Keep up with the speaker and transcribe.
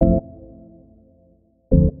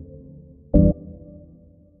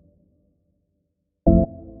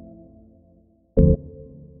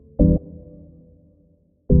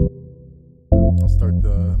start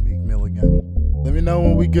the Meek Mill again. Let me know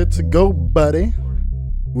when we good to go, buddy.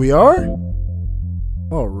 We are?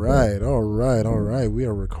 All right. We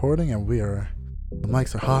are recording and the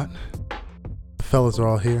mics are hot. The fellas are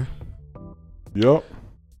all here. Yup.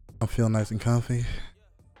 I'm feeling nice and comfy.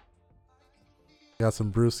 Got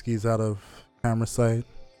some brewskis out of camera sight.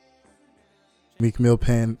 Meek Mill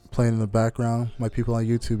playing in the background. My people on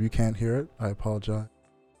YouTube, you can't hear it. I apologize.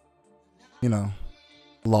 You know,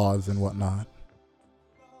 laws and whatnot.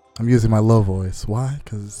 I'm using my low voice. Why?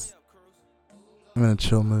 Because I'm in a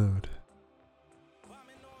chill mood.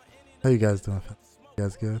 How you guys doing? You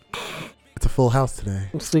guys good? It's a full house today.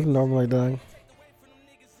 I'm sleeping normally, dog.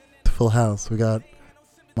 It's a full house. We got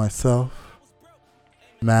myself,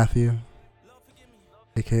 Matthew,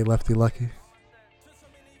 aka Lefty Lucky.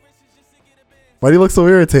 Why do you look so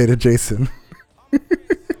irritated, Jason?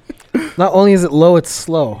 Not only is it low, it's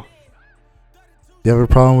slow. You have a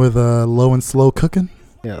problem with low and slow cooking?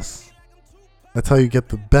 Yes. That's how you get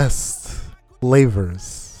the best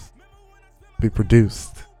flavors to be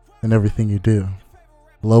produced in everything you do.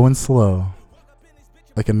 Low and slow.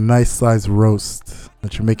 Like a nice sized roast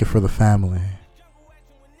that you're making for the family.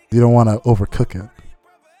 You don't want to overcook it.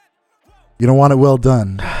 You don't want it well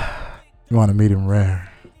done. You want it medium rare.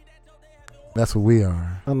 That's what we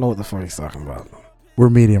are. I don't know what the fuck he's talking about.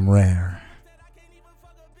 We're medium rare.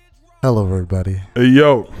 Hello, everybody. Hey,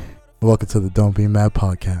 yo. Welcome to the Don't Be Mad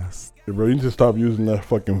podcast. Hey, bro, you need to stop using that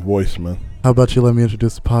fucking voice, man. How about you let me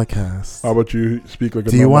introduce the podcast? How about you speak like a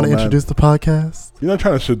Do you want to man? introduce the podcast? You're not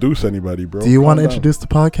trying to seduce anybody, bro. Do you want to Calm introduce the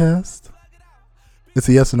podcast? It's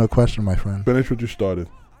a yes or no question, my friend. down. Finish what you started.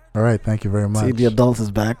 All right, thank you very much. See, the adult is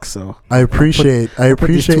back, so I appreciate. Put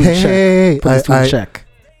these two in check.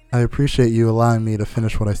 I appreciate you allowing me to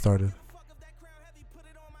finish what I started.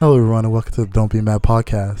 Hello, everyone, and welcome to the Don't Be Mad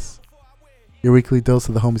podcast. Your weekly dose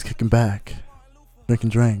of the homies kicking back,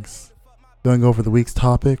 drinking drinks, going over the week's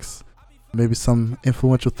topics, maybe some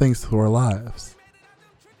influential things to our lives.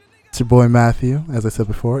 It's your boy Matthew, as I said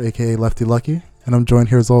before, aka Lefty Lucky, and I'm joined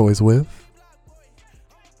here as always with.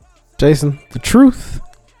 Jason, the truth.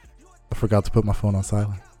 I forgot to put my phone on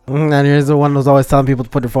silent. And here's the one who's always telling people to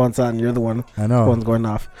put their phones on. You're the one. I know. Phone's going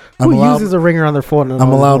off. I'm Who allowed- uses a ringer on their phone?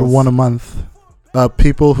 I'm allowed one a month.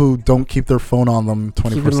 People who don't keep their phone on them Keep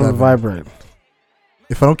it on 24/7. vibrate.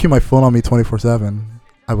 If I don't keep my phone on me 24/7,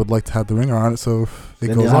 I would like to have the ringer on it, so if it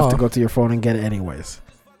Then goes you have off, to go to your phone and get it anyways.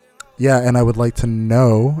 yeah, and I would like to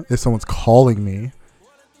know if someone's calling me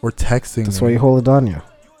or texting That's me. why you hold it on you.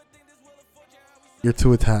 You're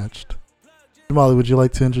too attached. Jamali, would you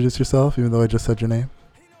like to introduce yourself, even though I just said your name?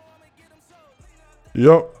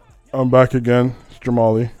 Yup. I'm back again. It's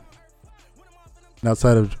Jamali. And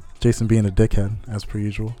outside of Jason being a dickhead, as per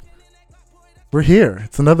usual, we're here.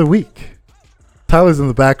 It's another week. Tyler's in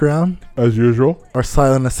the background, As usual. our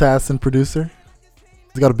silent assassin producer.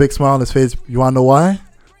 He's got a big smile on his face. You want to know why?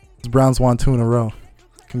 The Browns won 2 in a row.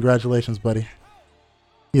 Congratulations, buddy.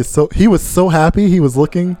 He was so happy. He was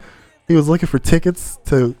looking for tickets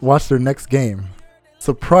to watch their next game.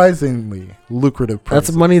 Surprisingly lucrative price.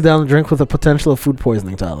 That's money down the drink with the potential of food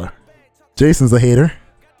poisoning, Tyler. Jason's a hater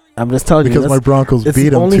I'm just telling because you. my Broncos It's beat the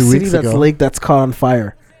them only 2 city weeks that's ago. lake that's caught on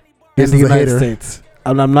fire in Jason's the a United hater States.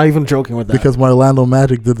 And I'm not even joking with that. because my Orlando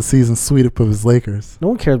Magic did the season sweep of his Lakers. No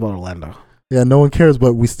one cares about Orlando. Yeah, no one cares,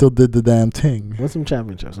 but we still did the damn thing. Win some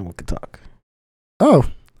championships and we can talk. Oh,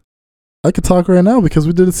 I could talk right now because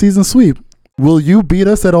we did a season sweep. Will you beat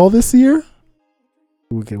us at all this year?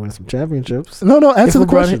 We can win some championships. No, answer the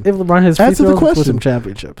question. If LeBron has free Answer the throws, we'll win question. some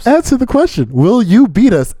championships. Answer the question. Will you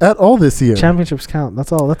beat us at all this year? Championships count.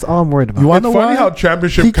 That's all. That's all I'm worried about. You want It's to know funny why? how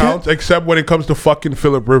championship He can't- counts, except when it comes to fucking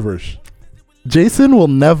Phillip Rivers. Jason will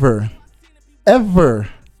never, ever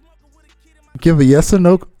give a yes or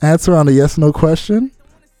no answer on a yes or no question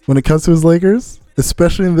when it comes to his Lakers,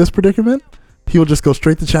 especially in this predicament. He will just go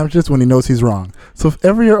straight to championships when he knows he's wrong. So if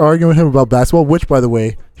ever you're arguing with him about basketball, which, by the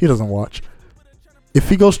way, he doesn't watch, if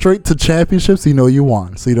he goes straight to championships, you know you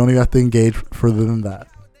won. So you don't even have to engage further than that.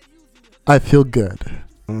 I feel good.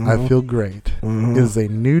 I feel great. Mhm. It is a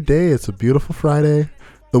new day. It's a beautiful Friday.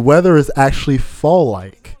 The weather is actually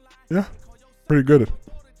fall-like. Pretty good.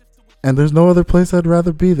 And there's no other place I'd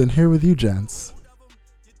rather be than here with you, gents.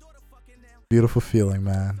 Beautiful feeling,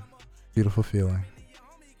 man. Beautiful feeling.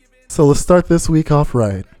 So let's start this week off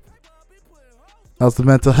right. How's the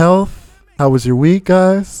mental health? How was your week,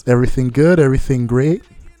 guys? Everything good? Everything great?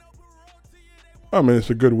 I mean, it's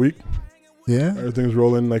a good week. Yeah? Everything's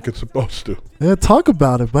rolling like it's supposed to. Yeah, talk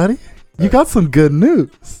about it, buddy. You got some good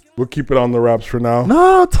news. We'll keep it on the wraps for now.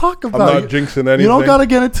 No, talk I'm about not it. jinxing anything. You don't got to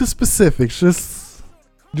get into specifics. Just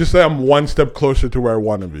Just say I'm one step closer to where I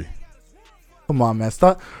want to be. Come on, man.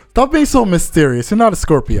 Stop being so mysterious. You're not a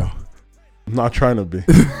Scorpio. I'm not trying to be.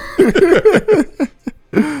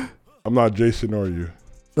 I'm not Jason or you.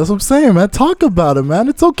 That's what I'm saying, man. Talk about it, man.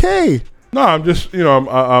 It's okay. No, I'm just,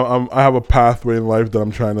 I have a pathway in life that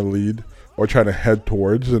I'm trying to lead or trying to head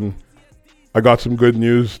towards, and I got some good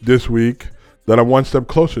news this week that I'm one step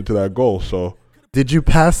closer to that goal. So, Did you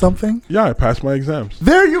pass something? yeah, I passed my exams.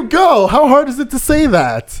 There you go. How hard is it to say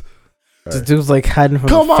that? This dude's like hiding from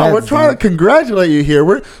Come the on, feds, we're trying to dude. congratulate you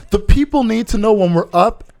here. The people need to know when we're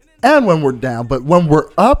up and when we're down, but when we're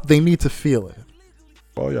up, they need to feel it.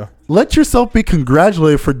 Oh yeah, Let yourself be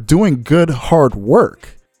congratulated for doing good, hard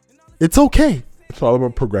work. It's okay. it's all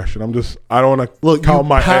about progression. I don't want to Look, count you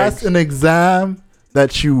my passed eggs. an exam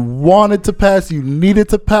that you wanted to pass, you needed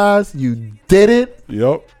to pass, you did it.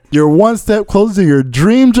 Yep. You're one step closer to your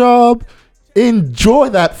dream job. Enjoy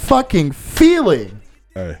that fucking feeling.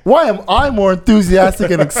 Hey, Why am I more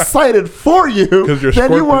enthusiastic and excited for you 'Cause you're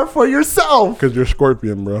than you Scorpio. are for yourself? because you're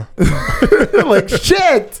Scorpion, bro. Like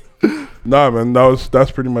shit. Nah, man,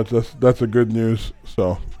 that's pretty much that's a good news.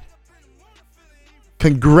 So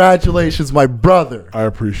Congratulations, my brother. I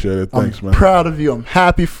appreciate it. Thanks, I'm man. proud of you. I'm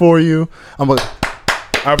happy for you. I'm like,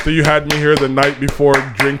 After you had me here the night before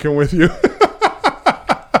drinking with you,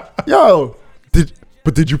 yo,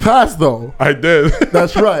 did you pass though? I did.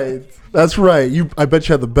 That's right. That's right. I bet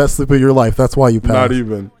you had the best sleep of your life. That's why you passed. Not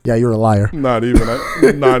even. Yeah, you're a liar. Not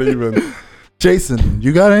even. Not even. Jason,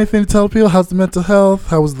 you got anything to tell people? How's the mental health?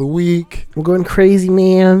 How was the week? I'm going crazy,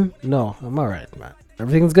 man. No, I'm all right, man.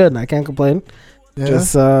 Everything's good. I can't complain. Yeah.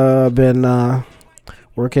 Just been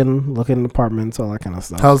working, looking at apartments, all that kind of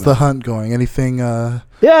stuff. How's the hunt going? Anything Yeah,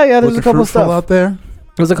 there's looking a couple fruitful stuff out there?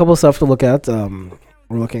 There's a couple stuff to look at.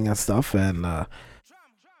 We're looking at stuff and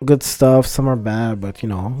good stuff. Some are bad, but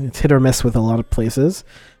it's hit or miss with a lot of places.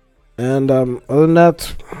 And other than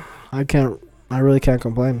that, I really can't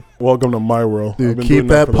complain. Welcome to my world. I've Dude, been keep doing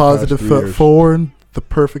that for the positive past 3 foot years. forward. The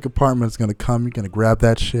perfect apartment is going to come. You're going to grab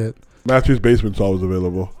that shit. Matthew's basement's always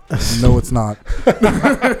available. No, it's not.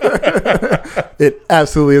 It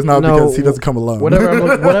absolutely is not No, because he doesn't come alone. Whatever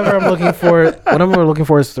I'm looking for, whatever we're looking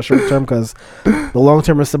for is the short term, because the long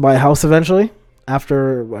term is to buy a house eventually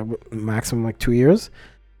after maximum like 2 years.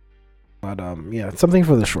 But yeah, it's something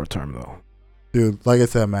for the short term though. Dude, like I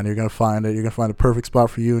said, man, you're going to find it. You're going to find a perfect spot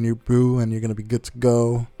for you and your boo, and you're going to be good to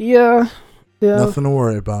go. Yeah. Nothing to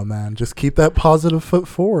worry about, man. Just keep that positive foot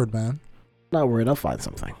forward, man. Not worried. I'll find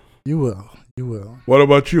something. You will. You will. What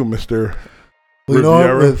about you, Mr. Well, you know,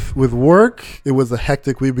 Riviera? with work, it was a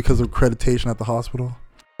hectic week because of accreditation at the hospital.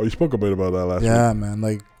 Oh, you spoke a bit about that last week. Yeah, man.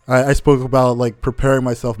 Like I spoke about like preparing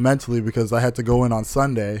myself mentally because I had to go in on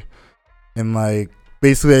Sunday, and like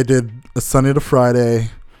basically I did a Sunday to Friday.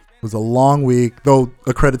 It was a long week, though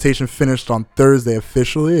accreditation finished on Thursday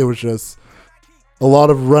officially. It was just a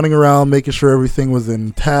lot of running around, making sure everything was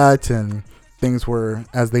intact and things were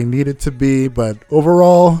as they needed to be. But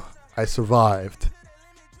overall, I survived.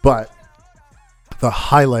 But the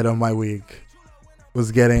highlight of my week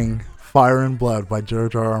was getting Fire and Blood by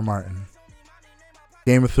George R.R. Martin.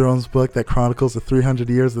 Game of Thrones book that chronicles the 300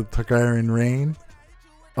 years of the Targaryen reign.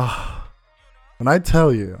 When I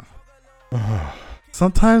tell you,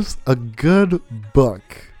 sometimes a good book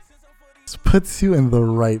just puts you in the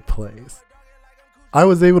right place. I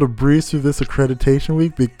was able to breeze through this accreditation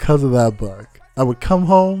week because of that book. I would come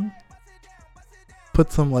home,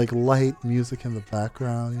 put some like light music in the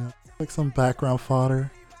background, like some background fodder.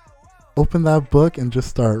 Open that book and just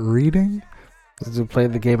start reading. To play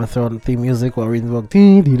the Game of Thrones theme music while reading the book.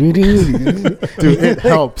 Dude, Dude, it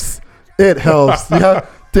helps. It helps. Yeah.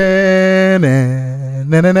 In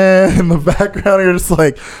the background, you're just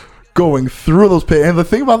like going through those pages. And the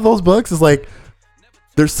thing about those books is like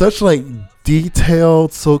they're such like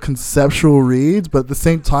detailed, so conceptual reads, but at the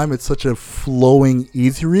same time, it's such a flowing,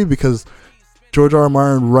 easy read because George R. R.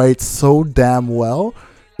 Martin writes so damn well.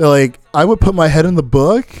 That, like, I would put my head in the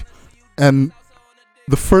book, and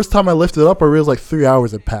the first time I lifted it up, I realized like 3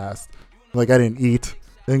 hours had passed. Like, I didn't eat,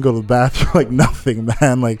 didn't go to the bathroom, like nothing,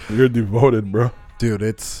 man. Like, You're devoted, bro. dude,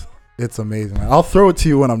 it's amazing, man. I'll throw it to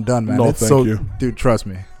you when I'm done, man. No, it's thank you. Dude, trust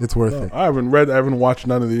me, it's worth it. I haven't watched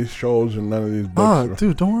none of these shows and none of these books. bro.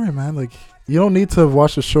 Dude, don't worry, man. Like, you don't need to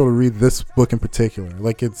watch the show to read this book in particular.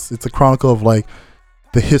 Like, it's a chronicle of like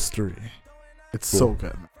the history. It's so Cool.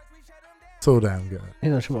 good, man. So damn good.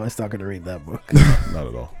 Shamali's not gonna read that book. Not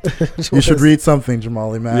at all. You should read something,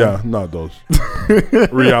 Jamali, man. Yeah, not those.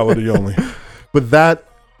 Reality only. But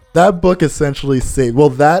that book essentially saved. Well,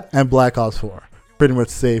 that and Black Ops 4 pretty much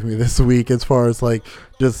saved me this week as far as like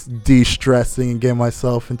just de-stressing and getting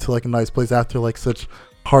myself into like a nice place after like such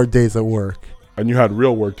hard days at work. and you had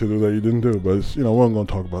real work to do that you didn't do. But it's, we're not gonna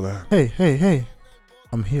talk about that. Hey,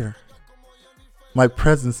 I'm here. My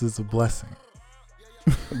presence is a blessing.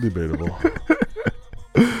 Debatable.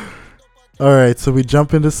 All right, so we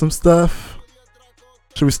jump into some stuff.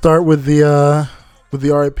 Should we start with the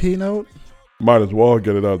RIP note? Might as well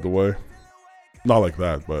get it out of the way. Not like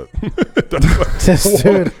that, but Just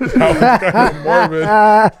dude. that was kind of morbid.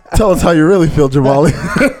 Tell us how you really feel, Jamali.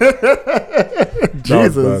 That was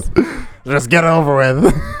Jesus. bad. Just get it over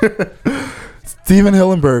with. Steven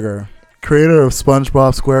Hillenberger, creator of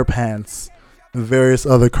SpongeBob SquarePants and various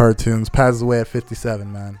other cartoons, passes away at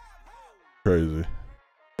 57, man. Crazy.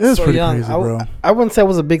 It was So pretty young. crazy, bro. I wouldn't say I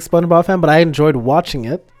was a big SpongeBob fan, but I enjoyed watching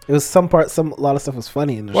it. It was a lot of stuff was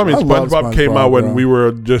funny in the Well, I show. mean, I love SpongeBob came SpongeBob, out when bro. we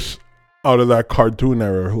were just out of that cartoon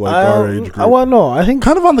era, like our age group. I think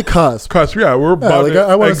Kind of on the cusp. Cause we're Yeah, about like to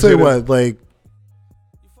I want to say exit it. what, like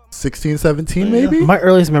 16, 17 Yeah. maybe? my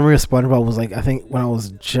earliest memory of SpongeBob was like I think when I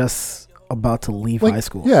was just about to leave Like, high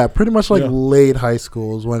school. Yeah, pretty much like Yeah. late high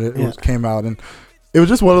school is when it Yeah. came out, and it was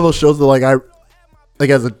just one of those shows that like I, like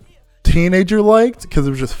as a teenager liked because it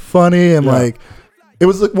was just funny and Yeah. like it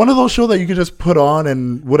was like one of those shows that you can just put on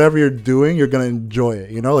and whatever you're doing, you're gonna enjoy it.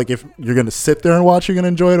 You know, like if you're gonna sit there and watch, you're gonna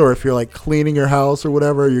enjoy it, or if you're like cleaning your house or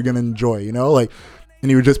whatever, you're gonna enjoy it, you know, like, and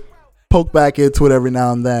you would just poke back into it every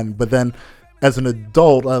now and then. But then as an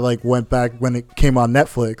adult, I like went back when it came on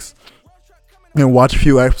Netflix and watched a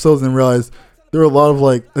few episodes and realized there were a lot of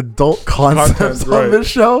like adult concepts right. on this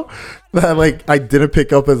show that like I didn't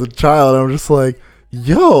pick up as a child. I'm just like,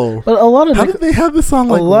 yo, But a lot of how did they have this on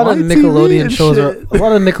like a lot of YTV Nickelodeon and shows shit? a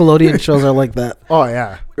lot of Nickelodeon shows are like that. Oh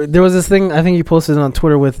yeah, There was this thing I think you posted on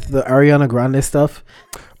Twitter with the Ariana Grande stuff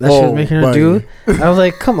that she was Oh, making her buddy. do. I was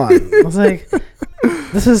like, come on. I was like,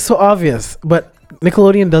 this is so obvious. But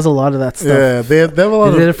Nickelodeon does a lot of that stuff. yeah. They have a lot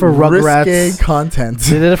They of did it for risque Rugrats. content.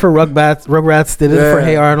 They did it for Rugrats. They did it for Yeah.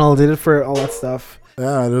 Hey Arnold. They did it for all that stuff.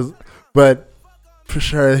 Yeah, but for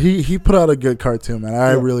sure, he put out a good cartoon, man.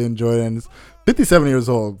 I Yeah. really enjoyed it. And he's 57 years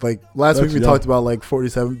old. Like last That's week, we young. talked about like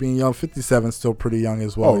 47 being young. 57 is still pretty young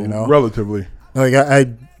as well. You know, relatively. like I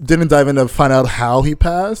didn't dive in to find out how he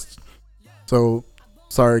passed. So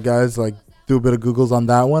sorry, guys. Like do a bit of Googles on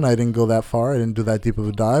that one. I didn't go that far. I didn't do that deep of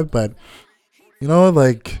a dive, but you know,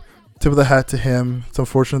 like tip of the hat to him. It's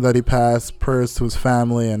unfortunate that he passed. Prayers to his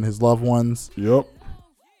family and his loved ones. Yep.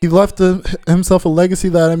 He left himself a legacy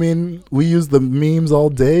that, I mean, we use the memes all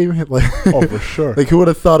day. Like, Oh, for sure. like who would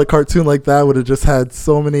have thought a cartoon like that would have just had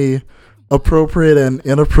so many appropriate and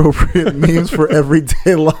inappropriate memes for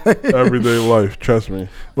everyday life? Everyday life. Trust me.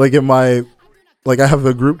 Like in my, like I have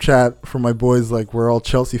a group chat for my boys. Like we're all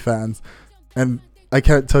Chelsea fans, and I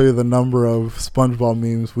can't tell you the number of SpongeBob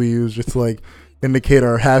memes we use just to like indicate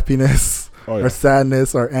our happiness, Oh yeah. our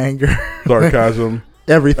sadness, our anger. Sarcasm.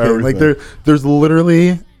 Everything. Like there's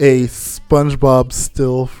literally a SpongeBob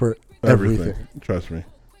still for everything. Trust me.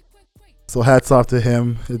 So hats off to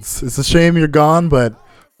him. It's a shame you're gone, but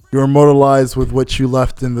you're immortalized with what you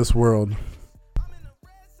left in this world.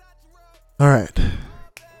 All right.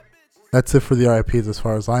 That's it for the RIPs as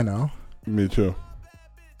far as I know. Me too.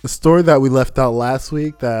 The story that we left out last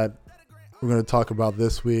week that we're going to talk about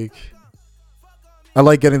this week. I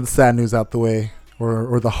like getting the sad news out the way,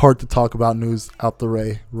 or the hard to talk about news out the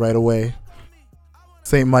way right away.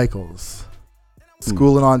 St. Michael's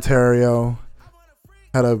school in Ontario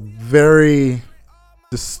had a very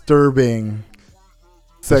disturbing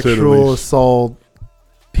say the sexual least. assault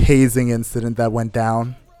hazing incident that went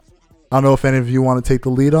down. I don't know if any of you want to take the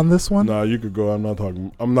lead on this one. Nah, you could go. I'm not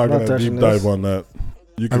talking. I'm not Not gonna touching deep this. dive on that.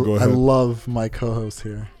 You I, could go I ahead. love my co-host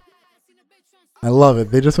here. I love it.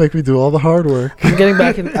 They just make me do all the hard work. I'm getting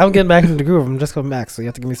back into the groove. I'm just coming back, so you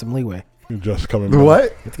have to give me some leeway. You're just coming. Back. What?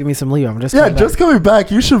 You have to give me some leeway. I'm just Yeah, coming just back. coming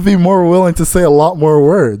back. You should be more willing to say a lot more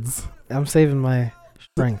words. I'm saving my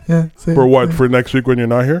strength. Yeah. say- For what? For next week when you're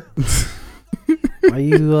not here? Are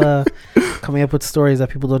you coming up with stories that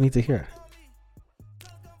people don't need to hear?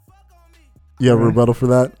 You have a Right. rebuttal for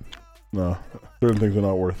that? No. Certain things are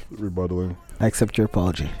not worth rebuttaling. I accept your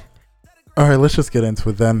apology. All right, let's just get into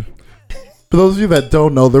it then. For those of you that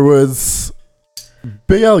don't know, there was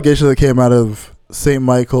big allegations that came out of St.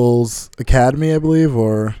 Michael's Academy, I believe,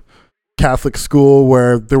 or Catholic school,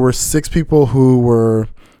 where there were 6 people who were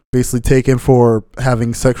basically taken for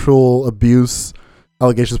having sexual abuse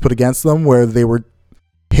allegations put against them, where they were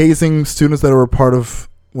hazing students that were part of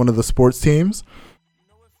one of the sports teams.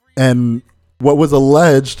 And what was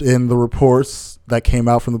alleged in the reports that came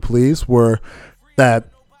out from the police were that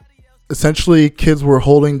essentially kids were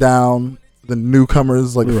holding down the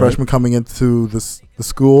newcomers, like Right. freshmen coming into the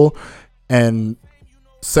school, and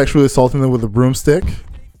sexually assaulting them with a broomstick,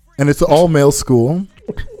 and it's an all male school.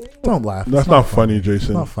 Don't laugh. That's It's not funny,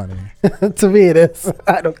 Jason. Not funny. To me, it is.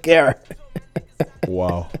 I don't care.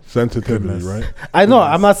 Wow. Sensitivity, Goodness. right? I know.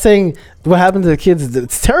 I'm not saying what happened to the kids.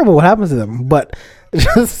 It's terrible what happened to them, but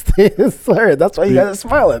just it's hilarious. That's why you guys are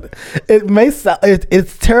smiling. It may sound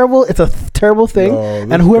it's terrible. It's a terrible thing, No,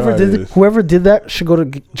 and this whoever guy did is- whoever did that should go to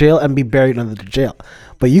jail and be buried under the jail.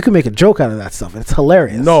 But you can make a joke out of that stuff. It's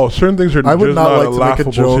hilarious. No, certain things are I would just not not like a to make a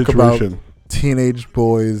laughable joke about situation. teenage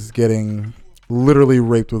boys getting literally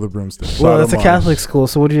raped with a broomstick. Well, it's a Sodomized. Catholic school,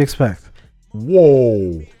 so what do you expect?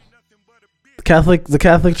 Whoa. The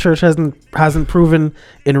Catholic Church hasn't proven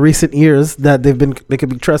in recent years that they could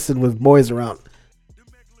be trusted with boys around.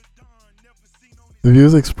 The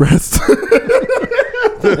views expressed.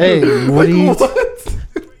 Hey, what do you?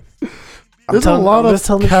 There's a lot of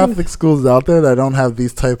Catholic. Catholic schools out there that don't have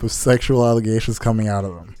these type of sexual allegations coming out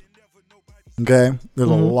of them. Okay, there's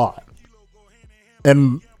a Mhm. lot,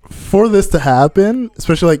 and for this to happen,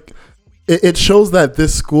 especially like it shows that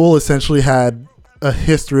this school essentially had a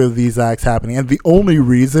history of these acts happening, and the only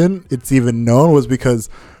reason it's even known was because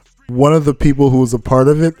one of the people who was a part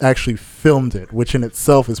of it actually filmed it, which in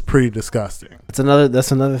itself is pretty disgusting. That's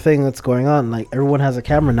another thing that's going on. Like everyone has a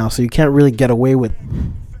camera now, so you can't really get away with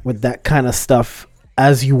that kind of stuff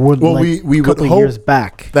as you would Well, like we a would couple of hope years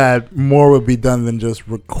back. that more would be done than just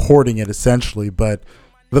recording it essentially, but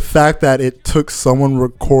the fact that it took someone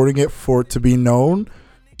recording it for it to be known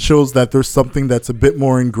shows that there's something that's a bit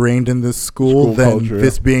more ingrained in this school than culture,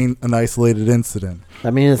 this being an isolated incident. I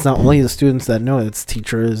mean, it's not only the students that know it; it's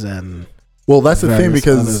teachers and Well, that's the thing, Various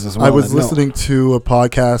because others as I well was that know. listening to a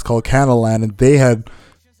podcast called Canadaland, and they had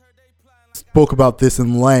spoke about this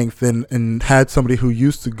in length and had somebody who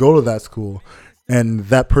used to go to that school, and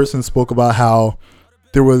that person spoke about how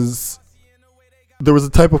there was a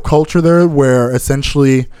type of culture there where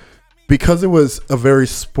essentially, because it was a very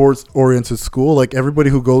sports oriented school, like everybody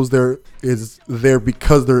who goes there is there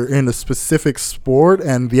because they're in a specific sport,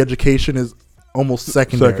 and the education is almost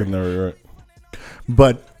secondary. Right.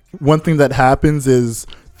 But one thing that happens is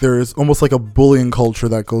there's almost like a bullying culture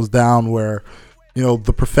that goes down where, you know,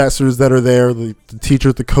 the professors that are there, the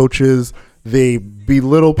teachers, the coaches, they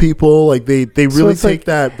belittle people. Like they really it's take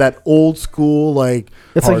that old school, like,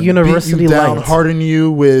 it's like beat university you down, light. harden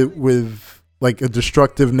you with like a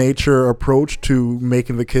destructive nature approach to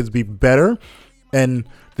making the kids be better. And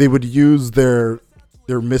they would use their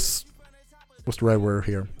what's the right word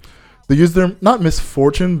here? They use their, not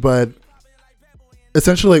misfortune, but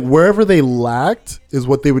essentially like wherever they lacked is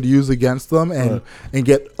what they would use against them, and Right. and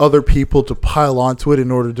get other people to pile onto it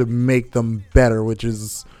in order to make them better, which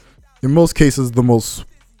is in most cases the most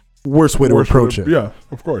worst way to approach it. Yeah,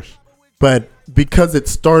 of course. But because it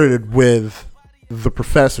started with the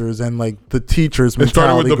professors and like the teachers It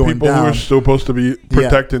started with mentality the going people who down, are supposed to be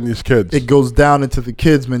protecting these kids. it goes down into the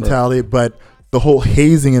kids' mentality. But the whole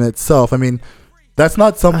hazing in itself, I mean, that's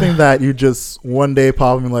not something that you just one day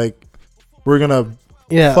pop and be like, we're gonna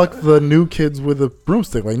Yeah, fuck the new kids with a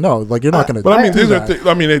broomstick. Like, no, like you're not gonna. But I mean, do these are that.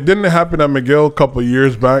 I mean, it didn't happen at McGill a couple of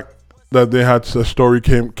years back that they had a story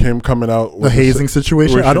came coming out the with hazing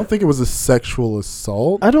situation. I situation. don't think it was a sexual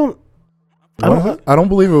assault. I don't. I don't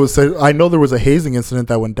believe it was. I know there was a hazing incident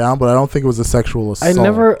that went down, but I don't think it was a sexual assault.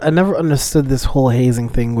 I never understood this whole hazing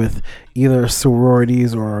thing with either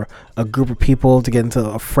sororities or a group of people to get into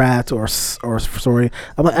a frat or sorority.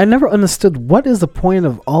 I'm like, I never understood what is the point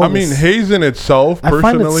of all. I mean, this. hazing itself, I find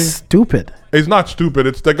it personally, stupid. it's not stupid.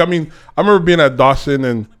 It's like, I mean, I remember being at Dawson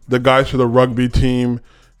and the guys for the rugby team,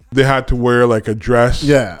 they had to wear like a dress.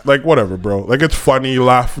 Yeah. Like, whatever, bro. Like, it's funny,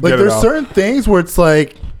 laugh, Like get it there's out. certain things where it's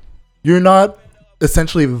like you're not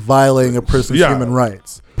essentially violating a person's Yeah. human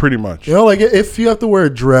rights. Pretty much. You know, like if you have to wear a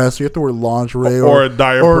dress, you have to wear lingerie, Or a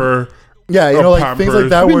diaper. yeah, you or know, like things like Pampers.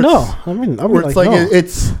 that. I mean, Where no. it's, I mean, where it's like no.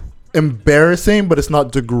 it's embarrassing, but it's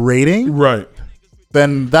not degrading. Right.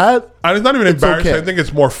 Then that, And it's not even It's embarrassing. okay. I think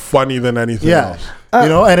it's more funny than anything yeah, else. you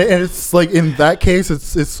know, and it's like in that case,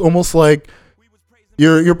 it's almost like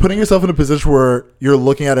you're putting yourself in a position where you're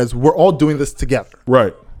looking at it as we're all doing this together.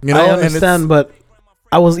 Right. You know, I And understand, but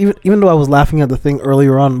I was even though I was laughing at the thing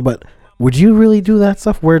earlier on, but would you really do that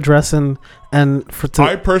stuff? Wear dress and for to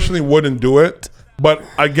I personally wouldn't do it. But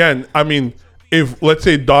again, I mean, if let's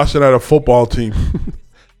say Dawson had a football team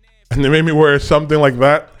and they made me wear something like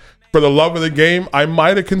that for the love of the game, I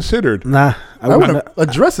might have considered. nah. I I wouldn't. wouldn't. A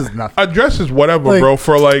dress is nothing. A dress is whatever, Like, bro,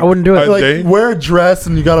 for like I wouldn't do it. a Like day. wear a dress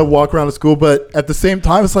and you gotta walk around to school, but at the same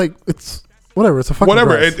time, it's like it's whatever. It's a fucking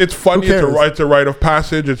Whatever. dress. It's funny. Who It's cares? a rite of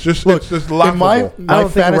passage. It's just Look, it's just in laughable. my I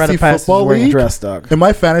don't think a rite fantasy of passage is football wearing a league, dress, dog. in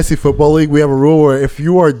my fantasy football league, we have a rule where if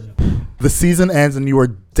you are the season ends and you are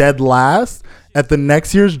dead last, at the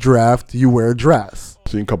next year's draft, you wear a dress.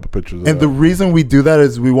 Seen a couple pictures of And that. the reason we do that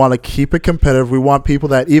is we want to keep it competitive. We want people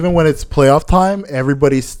that even when it's playoff time,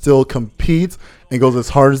 everybody still competes and goes as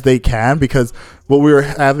hard as they can, because what we were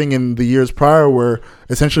having in the years prior were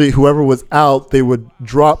essentially whoever was out, they would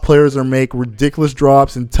drop players or make ridiculous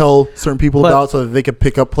drops and tell certain people about so that they could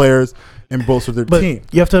pick up players and bolster their But team.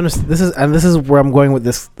 you have to understand, this is where I'm going with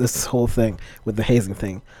this whole thing, with the hazing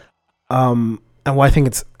thing. And why I think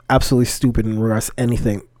it's absolutely stupid in regards to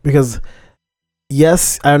anything. Because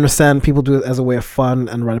yes, I understand people do it as a way of fun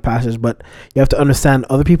and rite of passage, but you have to understand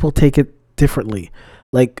other people take it differently.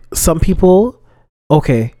 Like some people,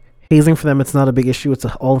 okay, hazing for them, it's not a big issue. It's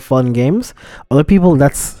all fun games. Other people,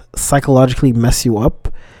 that's psychologically mess you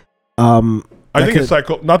up. I think it's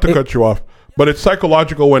not to cut you off, but it's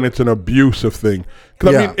psychological when it's an abusive thing.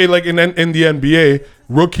 Because I mean, like in the NBA,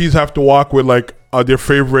 rookies have to walk with like their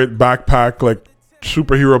favorite backpack, like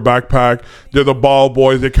superhero backpack. They're the ball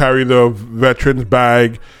boys. They carry the veterans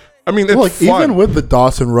bag. I mean, it's Well, like fun. even with the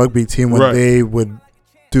Dawson rugby team, when they would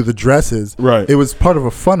do the dresses, it was part of a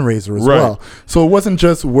fundraiser as well. So it wasn't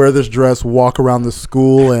just wear this dress, walk around the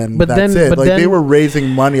school, and that's it. Like they were raising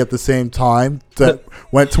money at the same time that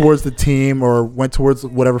went towards the team or went towards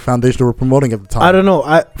whatever foundation they were promoting at the time. I don't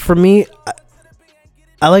know. For me,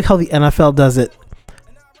 I like how the NFL does it.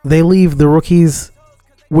 They leave the rookies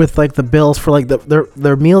with like the bills for like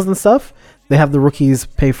their meals and stuff. They have the rookies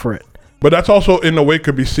pay for it. But that's also in a way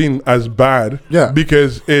could be seen as bad. Yeah.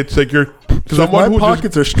 Because it's like you're someone who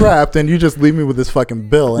pockets are strapped and you just leave me with this fucking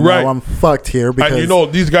bill and now I'm fucked here because and you know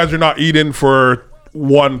these guys are not eating for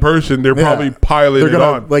one person. They're probably piling it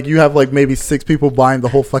on. Like you have like maybe 6 people buying the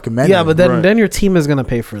whole fucking menu. Yeah, but then your team is gonna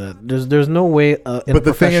pay for that. There's no way. But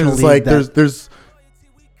the thing is, like, there's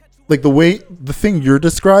like the thing you're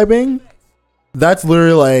describing, that's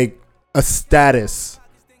literally like a status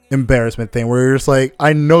embarrassment thing where you're just like,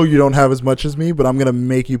 I know you don't have as much as me, but I'm gonna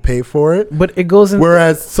make you pay for it. But it goes in.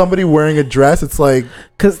 Whereas somebody wearing a dress, it's like,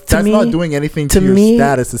 because that's not doing anything to your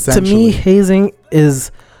status. Essentially, to me, hazing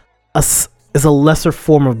is a lesser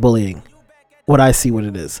form of bullying. What I see, what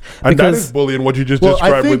it is, and that is bullying. What you just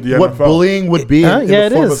described with the what NFL. Bullying would be in the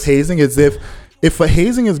form of hazing is if a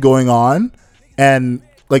hazing is going on and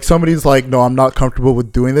like somebody's like, no, I'm not comfortable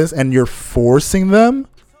with doing this, and you're forcing them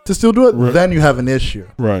to still do it, then you have an issue.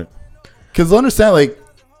 Right. Because understand, like,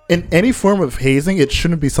 in any form of hazing, it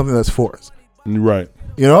shouldn't be something that's forced. Right.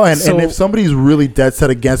 You know, and if somebody's really dead set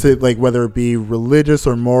against it, like whether it be religious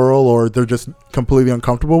or moral, or they're just completely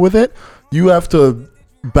uncomfortable with it, you have to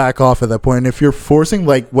back off at that point. And if you're forcing,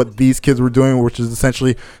 like what these kids were doing, which is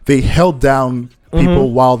essentially they held down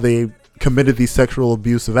people while they committed these sexual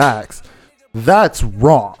abusive acts, that's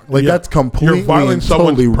wrong. Like that's completely you're violating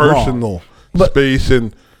someone's personal space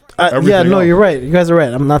and yeah, no, you're right. You guys are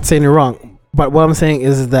right. I'm not saying you're wrong, but what I'm saying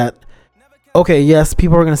is that okay, yes,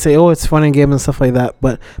 people are gonna say, oh, it's fun and games and stuff like that,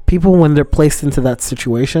 but people, when they're placed into that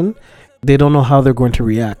situation, they don't know how they're going to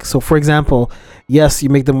react. So, for example, yes, you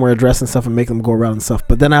make them wear a dress and stuff and make them go around and stuff,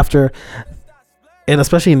 but then after, and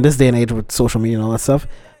especially in this day and age with social media and all that stuff,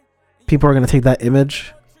 people are gonna take that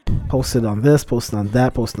image, post it on this, post it on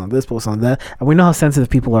that, post it on this, post it on that, and we know how sensitive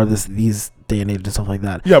people are these day and age and stuff like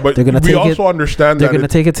that. Yeah, but we also understand they're going to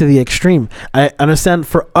take it to the extreme. I understand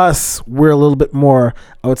for us, we're a little bit more,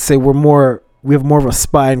 I would say we have more of a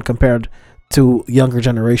spine compared to younger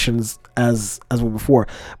generations as we were before.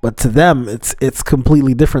 But to them, it's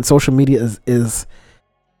completely different. Social media is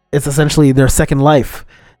it's essentially their second life.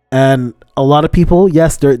 And a lot of people,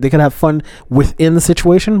 yes, they can have fun within the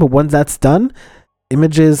situation, but once that's done,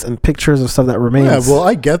 images and pictures of stuff that remains. Yeah, well,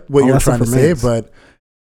 I get what you're trying to say, but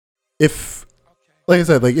if, like I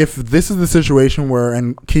said, like if this is the situation where,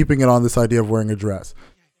 and keeping it on this idea of wearing a dress,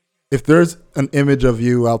 if there's an image of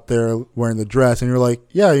you out there wearing the dress and you're like,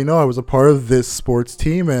 yeah, you know, I was a part of this sports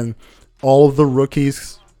team and all of the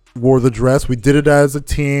rookies wore the dress. We did it as a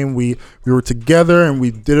team. We were together and we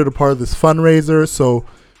did it a part of this fundraiser. So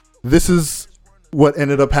this is what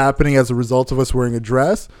ended up happening as a result of us wearing a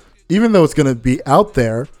dress. Even though it's going to be out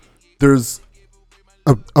there, there's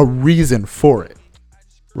a reason for it.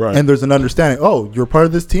 Right. And there's an understanding, oh, you're part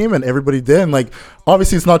of this team and everybody did. And like,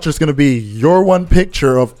 obviously it's not just going to be your one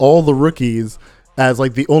picture of all the rookies as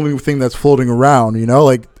like the only thing that's floating around, you know,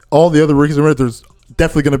 like all the other rookies around, there's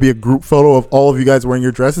definitely going to be a group photo of all of you guys wearing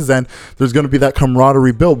your dresses and there's going to be that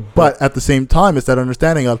camaraderie built. But at the same time, it's that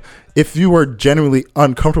understanding of if you are genuinely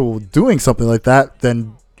uncomfortable with doing something like that,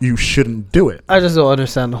 then you shouldn't do it. I just don't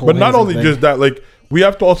understand the whole But not only thing. just that, like we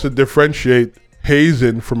have to also differentiate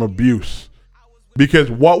hazing from abuse.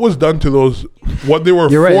 Because what was done to those, what they were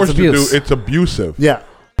forced to do, it's abusive. Yeah.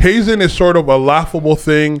 hazing is sort of a laughable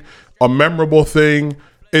thing, a memorable thing.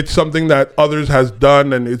 It's something that others has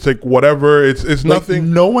done, and it's like whatever. It's like,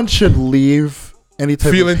 nothing. No one should leave any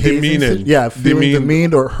type Feeling of hazing demeaned. feeling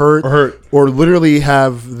demeaned or hurt, or literally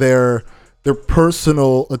have their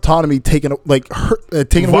personal autonomy taken away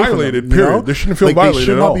violated. from them, period. They shouldn't feel like violated. They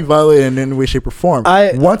should at not all. be violated in any way, shape, or form.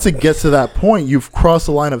 Once it gets to that point, you've crossed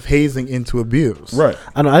the line of hazing into abuse. Right.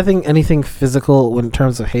 I think anything physical in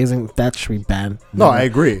terms of hazing, that should be banned. No, I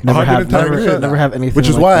agree. Never have 110%. never have anything. Which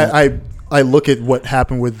is like why that. I look at what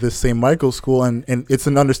happened with this St. Michael's school, and it's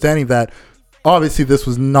an understanding that obviously this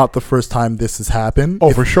was not the first time this has happened.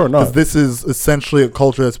 Oh, for sure not. Because this is essentially a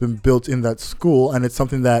culture that's been built in that school, and it's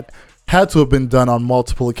something that had to have been done on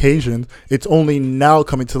multiple occasions. It's only now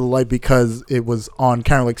coming to the light because it was on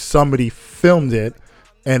camera. Like somebody filmed it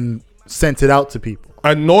and sent it out to people.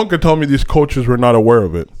 And no one could tell me these coaches were not aware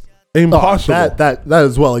of it. Impossible. Oh, that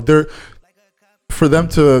as well. Like they're for them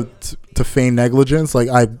to feign negligence. Like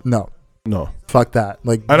no, fuck that.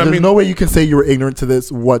 Like there's no way you can say you were ignorant to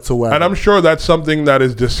this whatsoever. And I'm sure that's something that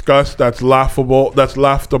is discussed, that's laughable, that's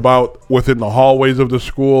laughed about within the hallways of the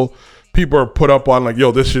school. People are put up on like,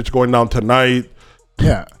 yo, this shit's going down tonight.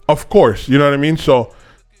 Yeah. Of course. You know what I mean? So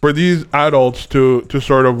for these adults to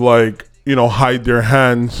sort of like, hide their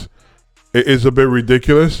hands is a bit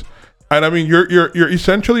ridiculous. And I mean, you're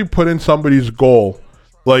essentially putting somebody's goal.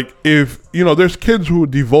 Like if, there's kids who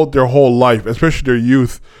devote their whole life, especially their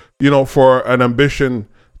youth, for an ambition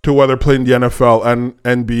to whether play in the NFL and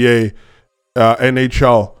NBA,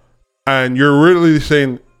 NHL. And you're really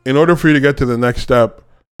saying, in order for you to get to the next step,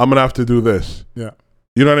 I'm going to have to do this. Yeah.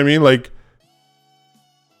 You know what I mean? Like,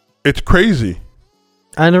 it's crazy.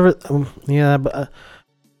 But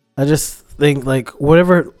I just think like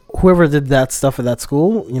whoever did that stuff at that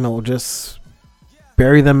school, just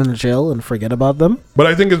bury them in the jail and forget about them. But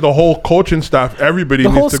I think it's the whole coaching staff, everybody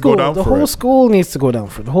needs to go down for it. The whole school needs to go down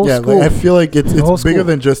for it. The whole school. Like I feel like it's bigger school.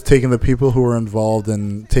 than just taking the people who are involved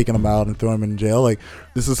and taking them out and throwing them in jail. Like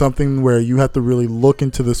this is something where you have to really look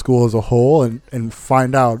into the school as a whole and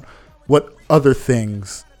find out what other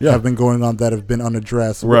things have been going on that have been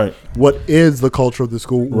unaddressed. Right. What is the culture of the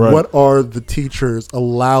school? Right. What are the teachers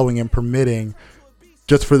allowing and permitting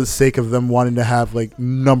just for the sake of them wanting to have like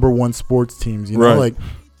number one sports teams? Like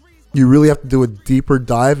you really have to do a deeper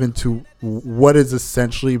dive into what is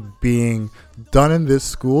essentially being done in this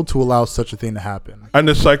school to allow such a thing to happen. And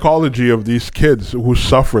the psychology of these kids who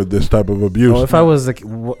suffered this type of abuse. If I was like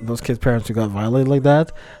those kids' parents who got violated like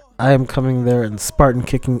that, I am coming there and Spartan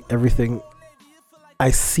kicking everything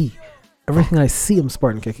I see. Everything I see, I'm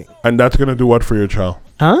Spartan kicking. And that's going to do what for your child?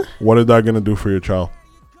 Huh? What is that going to do for your child?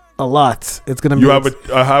 A lot. It's going to be... You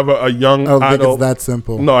have a young adult... I don't think it's that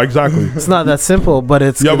simple. No, exactly. It's not that simple, but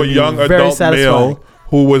it's... You have a young adult male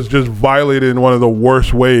who was just violated in one of the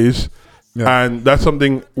worst ways. Yeah. And that's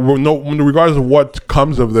something... regardless of what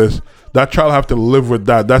comes of this, that child have to live with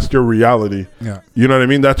that. That's their reality. Yeah. You know what I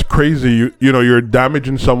mean? That's crazy. You're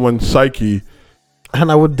damaging someone's psyche.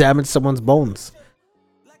 And I would damage someone's bones.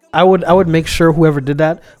 I would make sure whoever did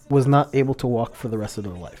that was not able to walk for the rest of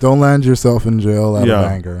their life. Don't land yourself in jail out of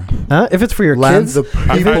anger. Huh? If it's for your kids, the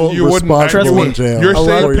people responsible in jail.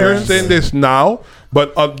 You're saying this now,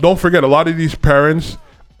 but don't forget, a lot of these parents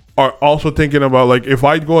are also thinking about like, if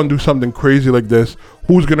I go and do something crazy like this,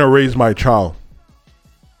 who's gonna raise my child?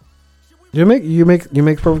 You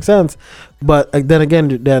make perfect sense, but then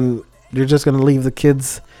again, then you're just gonna leave the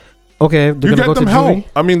kids. Okay, they're gonna go to help.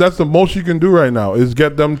 I mean, that's the most you can do right now is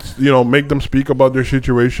get them, make them speak about their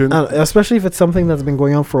situation. Especially if it's something that's been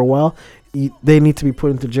going on for a while, they need to be put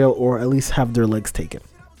into jail or at least have their legs taken.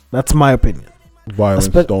 That's my opinion. Violence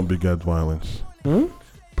don't beget violence.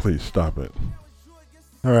 Please stop it.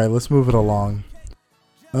 All right, let's move it along.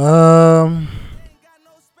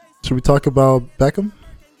 Should we talk about Beckham?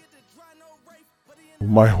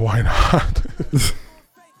 Why not?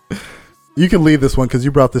 You can leave this one because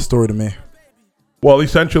you brought this story to me. Well,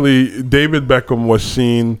 essentially, David Beckham was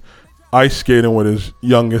seen ice skating with his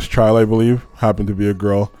youngest child, I believe, happened to be a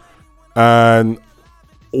girl. And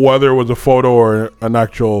whether it was a photo or an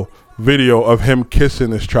actual video of him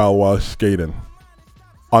kissing his child while skating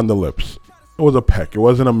on the lips. It was a peck. It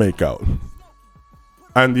wasn't a makeout.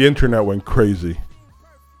 And the internet went crazy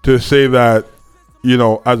to say that,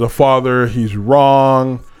 as a father, he's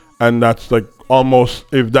wrong. And that's like almost,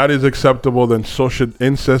 if that is acceptable, then so should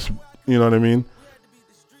incest. You know what I mean?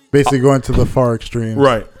 Basically going to the far extremes.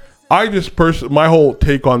 Right. I just my whole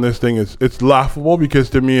take on this thing is it's laughable because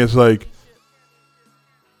to me it's like,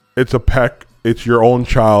 it's a peck. It's your own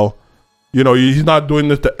child. He's not doing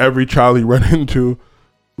this to every child he ran into.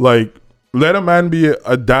 Like, let a man be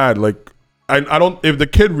a dad. Like, I don't. If the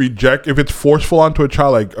kid if it's forceful onto a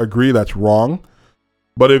child, I agree that's wrong.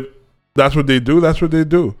 But if that's what they do, that's what they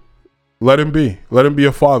do. Let him be. Let him be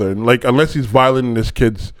a father. And like, unless he's violating this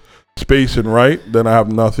kid's space and right, then I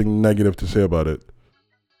have nothing negative to say about it.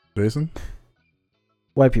 Jason?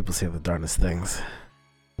 White people say the darndest things.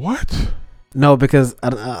 What? No, because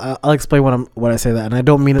I'll explain what I say that, and I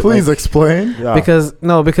don't mean it. Please explain. Yeah. Because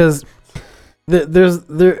there's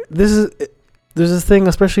this thing,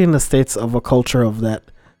 especially in the States, of a culture of that.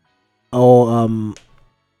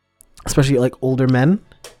 Especially like older men,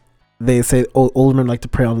 they say older men like to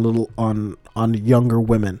prey on younger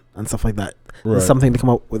women and stuff like that. Right. It's something to come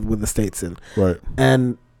up with the States in. Right.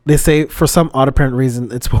 And they say for some odd apparent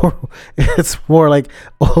reason it's more like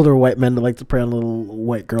older white men that like to prey on little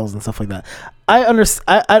white girls and stuff like that. I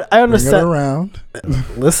understand. I understand. Bring it around.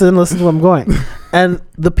 Listen to where I'm going. And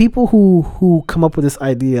the people who come up with this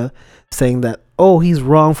idea saying that, oh, he's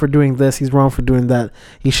wrong for doing this, he's wrong for doing that,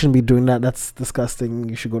 he shouldn't be doing that, that's disgusting,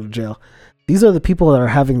 you should go to jail. These are the people that are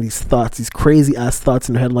having these thoughts, these crazy ass thoughts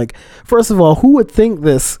in their head. Like, first of all, who would think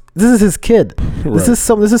this? This is his kid. Right. This is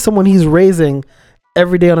someone he's raising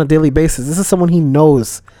every day on a daily basis. This is someone he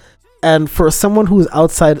knows. And for someone who's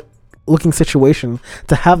outside looking situation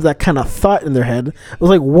to have that kind of thought in their head, it was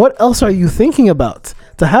like, what else are you thinking about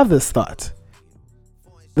to have this thought?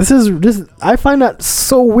 This I find that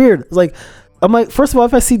so weird. It's like, I'm like, first of all,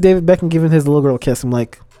 if I see David Beckham giving his little girl a kiss, I'm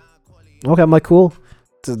like, okay, I'm like, cool,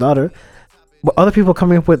 it's his daughter. But other people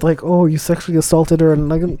coming up with like, oh, you sexually assaulted her, and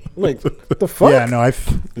like what the fuck? Yeah, no, I'm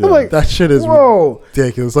like, that shit is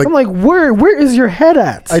ridiculous. Like, I'm like, where is your head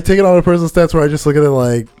at? I take it on a personal stance where I just look at it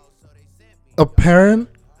like a parent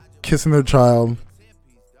kissing their child,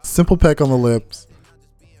 simple peck on the lips.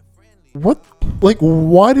 What? Like,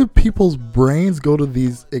 why do people's brains go to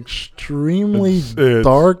these extremely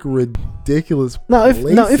dark, ridiculous places?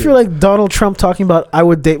 If you're like Donald Trump talking about, I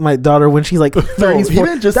would date my daughter when she's like 30s, no, he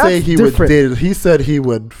didn't just say he would date it. He said he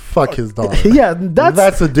would fuck his daughter. Yeah,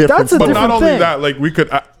 that's a difference. But not only that, like, we could,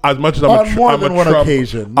 as much as I'm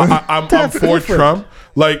occasion, I'm for Trump.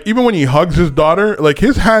 Like, even when he hugs his daughter, like,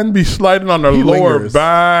 his hand be sliding on her lower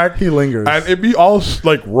back. He lingers, and it be all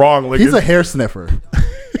like wrong. Like, he's a hair sniffer.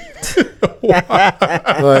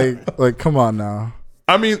 like come on now.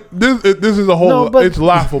 I mean, this is a whole. It's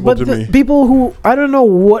laughable to me. People who, I don't know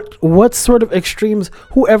what sort of extremes,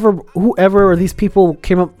 whoever or these people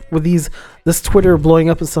came up with this Twitter blowing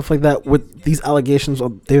up and stuff like that with these allegations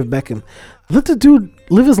of David Beckham. Let the dude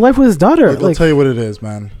live his life with his daughter. I'll tell you what it is,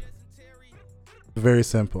 man. Very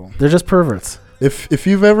simple. They're just perverts. If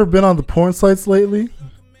you've ever been on the porn sites lately,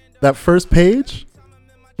 that first page.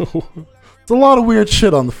 There's a lot of weird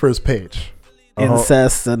shit on the first page.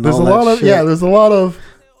 Incest and there's all a that lot of shit. there's a lot of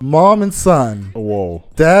mom and son. Whoa.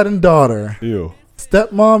 Dad and daughter. Ew.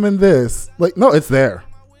 Stepmom and this. Like, no, it's there.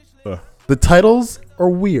 The titles are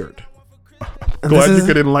weird. I'm glad you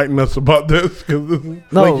could enlighten us about this.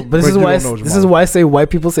 No, but this is why I say white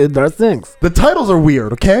people say dark things. The titles are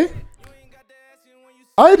weird, okay?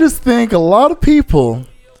 I just think a lot of people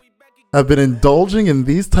have been indulging in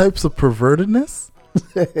these types of pervertedness.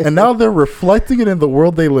 And now they're reflecting it in the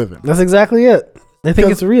world they live in. That's exactly it. They think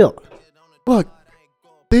it's real. Look,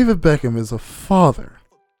 David Beckham is a father.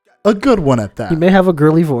 A good one at that. He may have a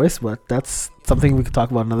girly voice, but that's something we could talk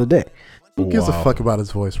about another day. Who gives a fuck about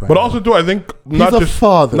his voice right now? But now? also, too, I think he's a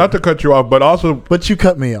father. Not to cut you off, but also... But you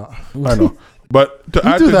cut me off. I know. But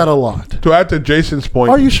you do that a lot. To add to Jason's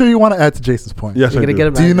point... Are you sure you want to add to Jason's point? Yes, I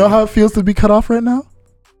do. Do you know how it feels to be cut off right now?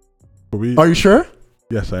 Are you sure?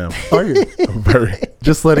 Yes, I am. Are you? Very.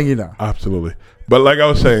 Just letting you know. Absolutely. But like I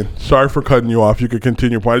was saying, sorry for cutting you off. You could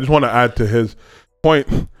continue your point. I just want to add to his point.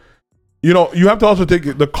 You know, you have to also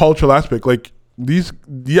take the cultural aspect. Like,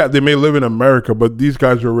 they may live in America, but these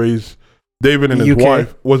guys were raised, David and his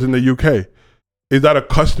wife was in the UK. Is that a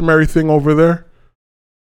customary thing over there?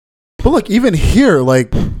 But look, even here,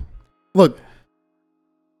 like, look,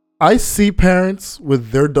 I see parents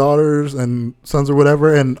with their daughters and sons or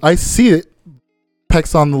whatever, and I see it.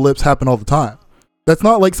 Pecks on the lips happen all the time. That's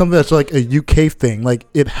not like something that's like a UK thing. Like,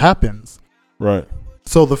 it happens. Right.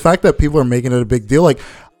 So the fact that people are making it a big deal, like,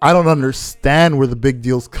 I don't understand where the big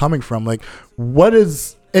deal's coming from. Like, what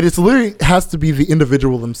is... It's literally has to be the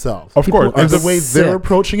individual themselves. Of course. And the way they're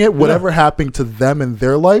approaching it, whatever happened to them in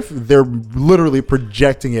their life, they're literally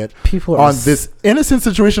projecting it on this innocent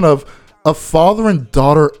situation of a father and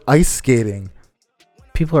daughter ice skating.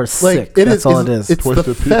 People are sick. That's all it is. It's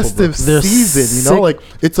the festive season, you know? Like,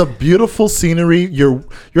 it's a beautiful scenery. You're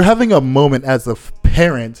having a moment as a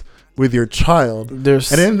parent with your child.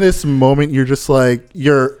 And in this moment, you're just like,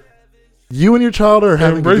 you're You and your child are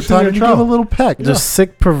having a good Embracing time, your and you give child. a little peck. Just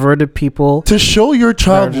sick, perverted people To show your that are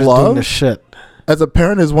child just doing the love shit. as a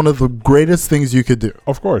parent is one of the greatest things you could do.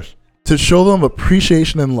 Of course. To show them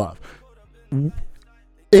appreciation and love.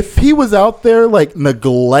 If he was out there like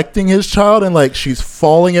neglecting his child and like she's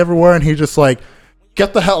falling everywhere and he just like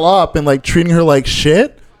get the hell up and like treating her like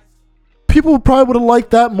shit, people probably would have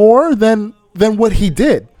liked that more than what he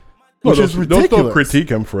did, which is ridiculous. They'll still critique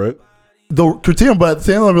him for it. They'll critique him, but at the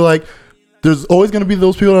same time, they'll be like, there's always going to be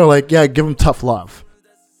those people that are like, yeah, give him tough love.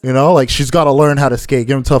 You know, like she's got to learn how to skate,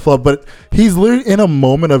 give him tough love. But he's literally in a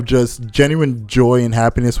moment of just genuine joy and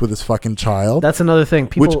happiness with his fucking child. That's another thing.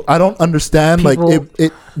 Which I don't understand. Like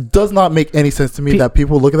it does not make any sense to me that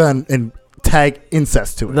people look at that and tag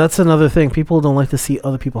incest to it. That's another thing. People don't like to see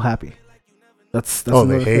other people happy. That's they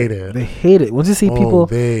another hate thing. it. They hate it. Once you see people,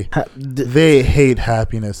 they hate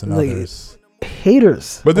happiness in others.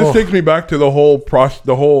 Haters. But this takes me back to the whole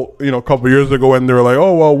couple years ago when they were like,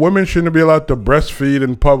 oh well, women shouldn't be allowed to breastfeed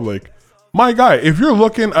in public. My guy, if you're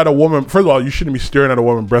looking at a woman, first of all, you shouldn't be staring at a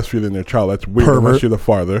woman breastfeeding their child. That's weird unless you're the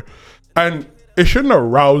father. And it shouldn't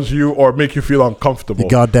arouse you or make you feel uncomfortable. You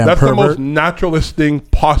goddamn That's pervert. the most naturalist thing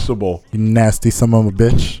possible. You nasty son of a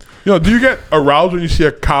bitch. You know, do you get aroused when you see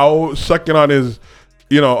a cow sucking on his,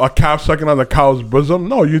 a calf sucking on the cow's bosom?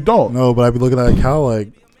 No, you don't. No, but I'd be looking at a cow like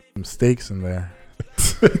some steaks in there.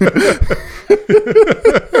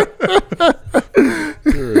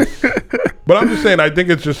 But I'm just saying, I think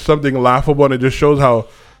it's just something laughable, and it just shows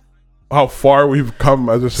how far we've come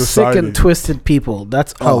as a society. Sick and twisted people.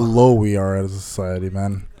 That's How all. low we are as a society,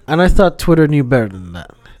 man. And I thought Twitter knew better than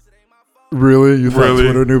that. Really? You thought Really?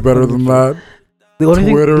 Twitter knew better than that? The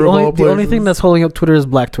only Twitter of all the only thing places? that's holding up Twitter is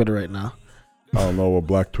Black Twitter right now. I don't know what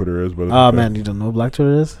Black Twitter is, but it's Oh okay. man, you don't know what Black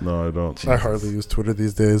Twitter is? No, I don't. I hardly use Twitter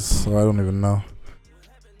these days, so I don't even know.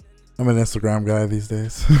 I'm an Instagram guy these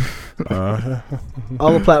days.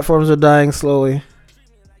 All the platforms are dying slowly.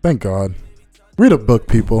 Thank God. Read a book,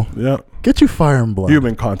 people. Yeah. Get you Fire and Blood.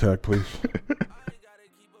 Human contact, please.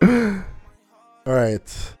 All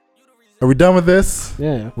right. Are we done with this?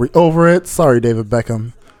 Yeah. We're over it. Sorry, David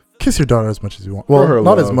Beckham. Kiss your daughter as much as you want. For her Well,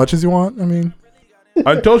 not love. as much as you want. I mean,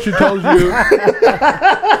 Until she tells you.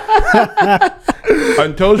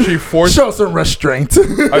 Until she forces. show some restraint.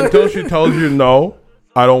 Until she tells you no,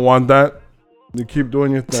 I don't want that. You keep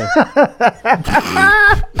doing your thing.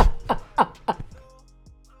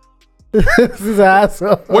 This is an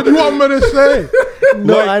asshole. What do you want me to say?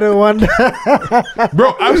 No, Like, I don't want that.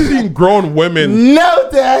 bro, I've seen grown women. No,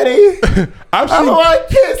 Daddy. I've I seen don't want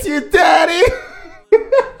to kiss you, Daddy.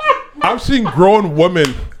 I've seen grown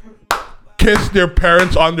women kiss their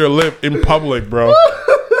parents on their lip in public, bro.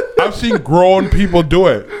 I've seen grown people do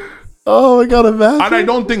it. Oh my God, imagine. And I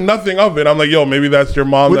don't think nothing of it. I'm like, yo, maybe that's your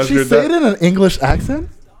mom. Would That's she your say dad. it in an English accent?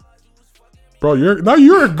 Bro, you're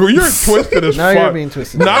twisted as Now fuck. you're being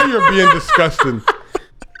twisted. Now you're being disgusting.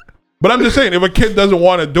 But I'm just saying, if a kid doesn't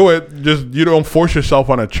want to do it, just you don't force yourself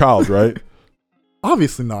on a child, right?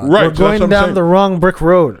 Obviously not. Right. We're so that's going what I'm down saying. the wrong brick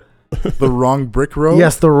road. The wrong brick road?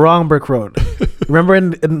 Yes, the wrong brick road. Remember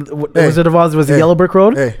in Hey. Wizard of Oz, there was a Hey. yellow brick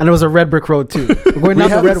road, Hey. and there was a red brick road too. We're going We down the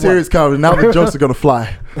have red a serious conversation. Now the jokes are going to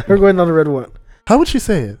fly. one. We're going down the red one. How would she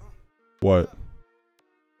say it? What?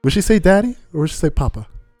 Would she say daddy or would she say papa?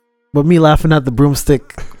 But me laughing at the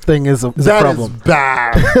broomstick thing is a That is problem.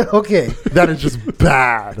 bad. Okay. That is just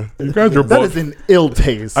bad. You guys are That both. is in ill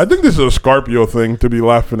taste. I think this is a Scorpio thing to be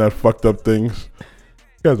laughing at fucked up things.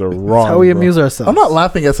 You guys are wrong. That's how we bro. amuse ourselves. I'm not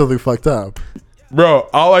laughing at something fucked up. Bro,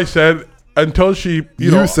 all I said until she,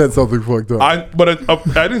 you said something fucked up. I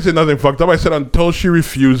didn't say nothing fucked up. I said until she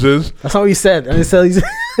refuses, That's not what you said. And he said,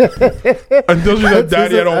 until she said,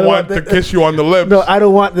 "Daddy, I don't want to kiss you on the lips." no, I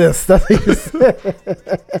don't want this. That's what you said.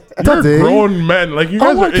 You're Daddy, grown men. Like you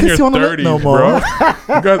I don't guys are wanna in kiss your you on the lip 30s, no more. bro.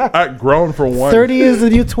 You guys act grown for one. 30 is the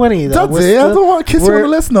new 20. though. That's We're it. I still- don't want to kiss you on we're- the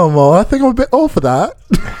list no more. I think I'm a bit old for that.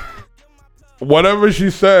 Whatever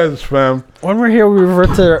she says, fam. When we're here, we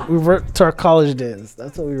revert to our college days.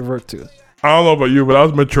 That's what we revert to. I don't know about you, but I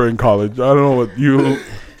was mature in college. I don't know what you. I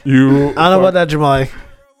don't know about that, Jamal.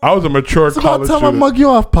 I was a mature It's about college time I student. mug you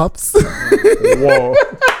off, pops. Whoa.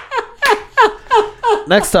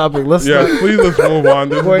 Next topic. Let's Yeah, not please let's move on.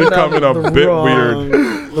 This is going down becoming a bit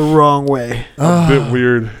weird. The wrong way. A bit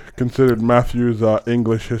weird, considered Matthew's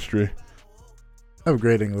English history. I have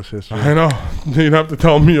great English history. I know. You'd have to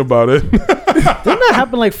tell me about it. Didn't that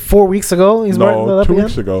happen like 4 weeks ago? He's brought that No, up 2 again?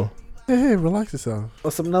 weeks ago. Hey, relax yourself. Oh,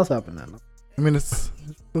 something else happened then. I mean, it's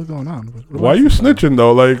still going on. but relax Why are you yourself. snitching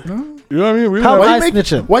though? Like, No? you know what I mean? We How don't am have, I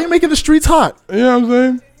snitching? Why are you making the streets hot? you know what I'm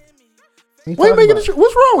saying? Why are you making the streets?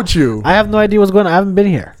 What's wrong with you? I have no idea what's going on. I haven't been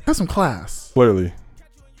here. Have some class. Clearly.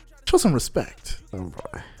 Show some respect, Oh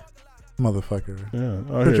boy. motherfucker.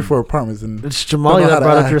 Yeah. 54 apartments and It's Jamal Don't know that how to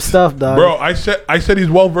brought up act. your stuff, dog. Bro, I said he's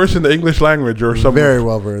well versed in the English language or something. very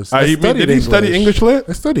well versed. Did he study English lit?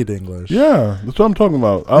 I studied English. Yeah, that's what I'm talking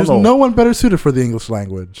about. I There's don't know. no one better suited for the English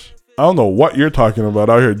language. I don't know what you're talking about.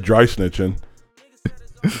 Out here dry snitching.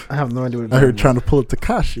 I have no idea what I heard trying to pull up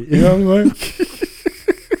Takashi. You know what I'm saying?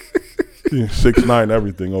 6'9",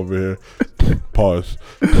 everything over here. Pause.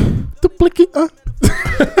 The blicky.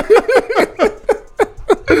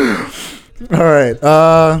 All right.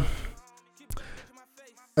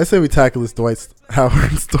 I say we tackle this Dwight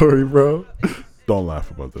Howard story, bro. Don't laugh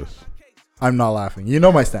about this. I'm not laughing. You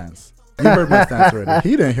know my stance. You heard my stance already.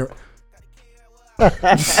 He didn't hear.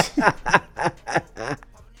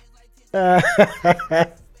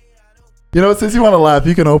 You know, since you want to laugh,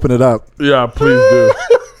 you can open it up. Yeah, please do.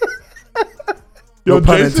 Yo, No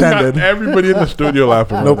pun Jason intended. got everybody in the studio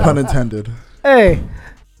laughing. No right pun now. intended. Hey,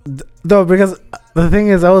 no, because the thing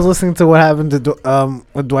is, I was listening to what happened to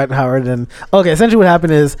with Dwight Howard, and okay, essentially what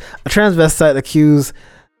happened is a transvestite accused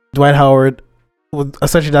Dwight Howard. Well,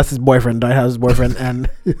 essentially, that's his boyfriend, Dwight Howard's boyfriend, and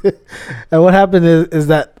and what happened is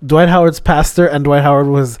that Dwight Howard's pastor and Dwight Howard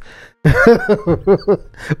was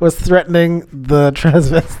was threatening the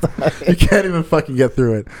transvestite. You can't even fucking get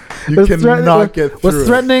through it. You Was cannot get through Was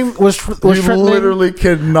threatening it. was You threatening literally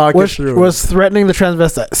cannot get through was threatening the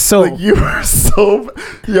transvestite. So it. Like you were so,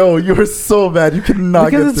 you were so bad. You cannot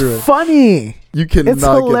get because through it's it. funny. You cannot. It's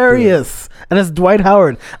hilarious. And it's Dwight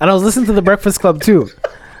Howard. And I was listening to The Breakfast Club too.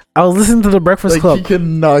 I was listening to The Breakfast Get through it. Club. Like he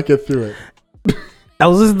cannot get through it. I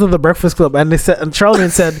was listening to The Breakfast Club, and they said, and Charlemagne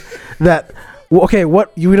said that, well, okay, we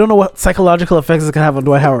don't know what psychological effects it can have on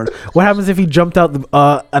Dwight Howard. What happens if he jumped out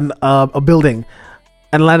a building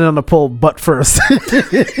and landed on a pole butt first?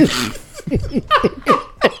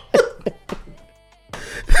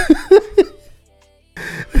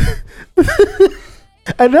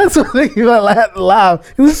 And that's what makes me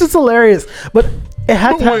laugh. This is just hilarious. But it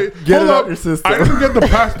had to Wait, Get hold it out up. your system. I didn't get the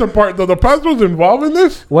pastor part though. The pastor was involved in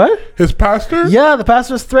this. what? His pastor. Yeah, the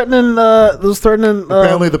pastor was threatening.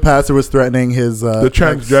 Apparently, the pastor was threatening his The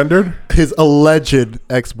transgendered. his alleged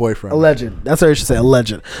ex-boyfriend. Alleged. That's what I should say.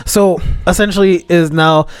 Alleged. So essentially, is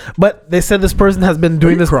now. But they said this person has been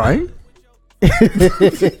doing Are you this. crying?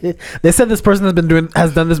 They said this person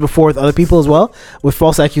has done this before with other people as well, with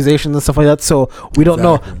false accusations and stuff like that. So we don't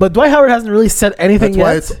Exactly. know. But Dwight Howard hasn't really said anything That's why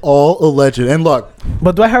yet. it's all alleged. And look,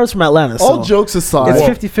 But Dwight Howard's from Atlanta. all So jokes aside,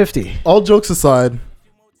 it's 50-50. all jokes aside,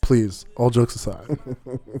 please, all jokes aside.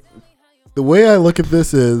 The way I look at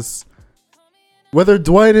this is whether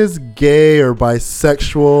Dwight is gay or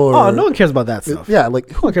bisexual or Oh, no one cares about that stuff. yeah, like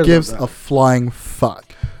who one cares gives about a flying fuck?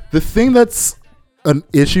 The thing that's an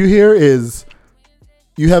issue here is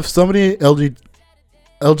you have somebody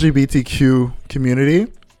LGBTQ community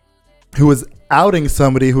who is outing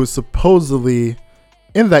somebody who is supposedly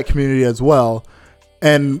in that community as well,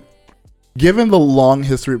 and given the long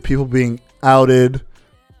history of people being outed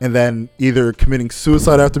and then either committing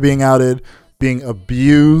suicide after being outed, being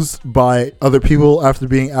abused by other people after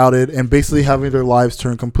being outed, and basically having their lives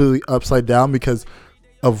turned completely upside down because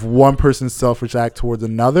of one person's selfish act towards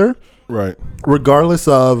another, Right. regardless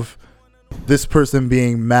of this person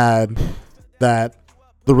being mad that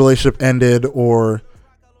the relationship ended or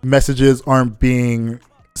messages aren't being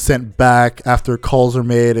sent back after calls are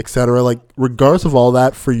made, etc. Like, regardless of all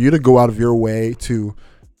that, for you to go out of your way to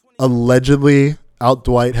allegedly out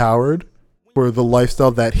Dwight Howard for the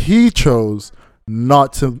lifestyle that he chose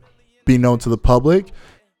not to be known to the public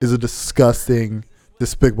is a disgusting,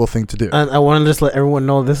 despicable thing to do. And I want to just let everyone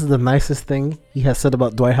know this is the nicest thing he has said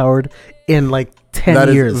about Dwight Howard in like 10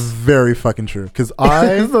 That years. is very fucking true. Because This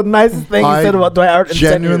I is the nicest thing he said about Dwight Howard in 10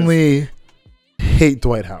 years. genuinely hate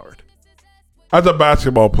Dwight Howard As a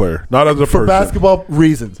basketball player, not as a for person. basketball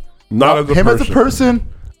reasons. Not as a him person. as a person,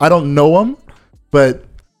 I don't know him, but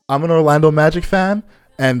I'm an Orlando Magic fan,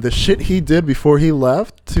 and the shit he did before he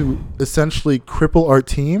left to essentially cripple our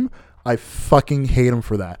team, I fucking hate him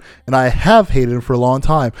for that. And I have hated him for a long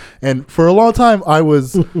time. And for a long time, I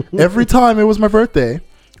was, every time it was my birthday,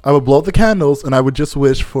 I would blow out the candles and I would just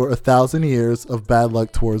wish for 1,000 years of bad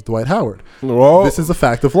luck towards Dwight Howard. Well, This is a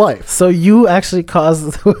fact of life. So you actually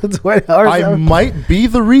caused Dwight Howard. I might be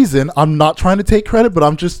the reason. I'm not trying to take credit, but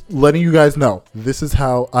I'm just letting you guys know. This is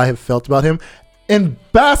how I have felt about him in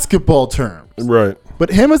basketball terms. right. But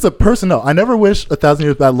him as a person, no. I never wish 1,000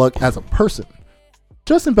 years bad luck as a person.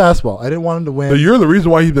 Just in basketball. I didn't want him to win. So you're the reason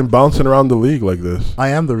why he's been bouncing around the league like this. I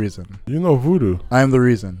am the reason. You know voodoo. I am the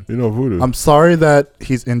reason. You know voodoo. I'm sorry that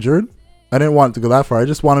he's injured. I didn't want it to go that far. I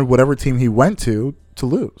just wanted whatever team he went to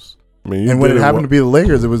lose. I mean, you And when did it happened wa- to be the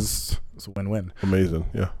Lakers, it was a win-win. amazing.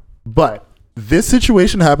 Yeah. But this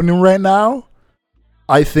situation happening right now,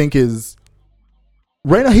 I think is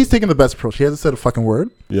right now he's taking the best approach. He hasn't said a fucking word.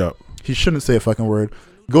 Yeah. He shouldn't say a fucking word.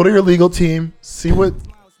 Go to your legal team, see what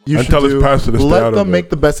you should tell do. his pastor to stay Let out of them it. make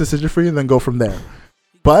the best decision for you, and then go from there.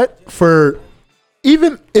 But for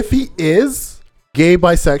even if he is gay,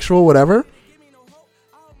 bisexual, whatever,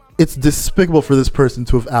 it's despicable for this person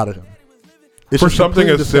to have outed him. It's For just something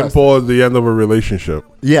completely as disgusting. simple as the end of a relationship.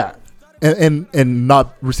 Yeah, and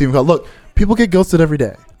not receiving call. Look, people get ghosted every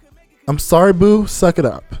day. I'm sorry, boo. Suck it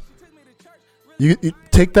up. You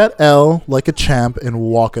take that L like a champ and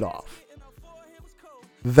walk it off.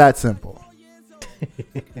 That simple.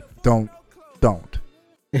 Don't.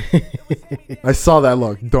 I saw that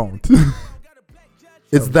look. Don't.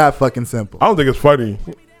 It's that fucking simple. I don't think it's funny.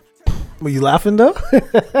 Were you laughing though?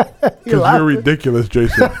 Because you're ridiculous,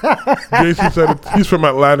 Jason. Jason said he's from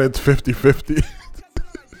Atlanta. It's 50-50.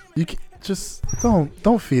 You just don't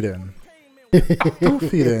feed in. Don't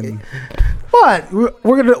feed in. What?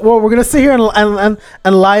 We're gonna sit here and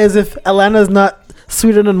lie as if Atlanta's not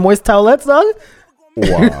sweeter than moist towelettes, dog?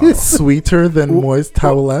 Wow. Sweeter than moist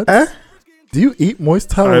towelettes. Huh? Do you eat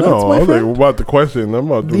moist I towelettes, know. my I was friend? like, about the question. I'm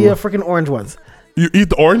about The freaking orange ones. You eat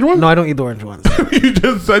the orange one? No, I don't eat the orange ones. You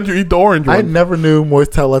just said you eat the orange one. I never knew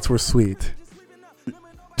moist towelettes were sweet.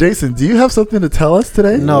 Jason, do you have something to tell us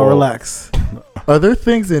today? No, Whoa. relax. Are there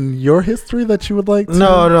things in your history that you would like to?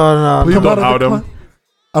 No. Please come don't out of out the him.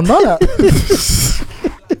 I'm not out.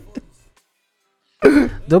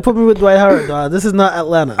 Don't put me with Dwight Howard, dog. This is not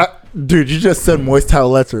Atlanta. Dude, you just said moist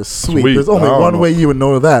towelettes are sweet. Sweet. There's only I don't one know. way you would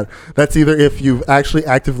know that. That's either if you've actually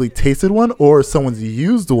actively tasted one or someone's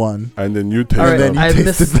used one. And then you taste All right, then them. you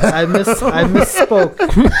tasted that. I misspoke.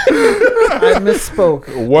 I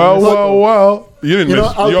misspoke. Well. You didn't You know,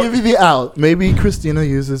 miss. I'll give you the out. Maybe Christina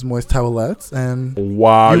uses moist towelettes and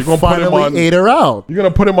Wow. you You're going to put him finally on. ate her out. You're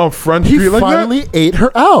going to put him on Front He Street like finally ate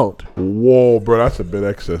her out. that? Whoa, bro. That's a bit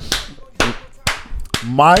excess.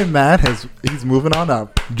 My man he's moving on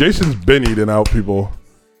up. Jason's been eating out, people.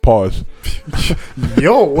 Pause.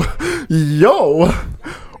 Yo,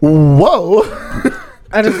 whoa.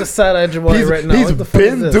 I just decided Jamali He's, right now. he's What the fuck is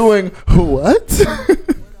been this? doing what?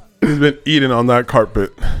 He's been eating on that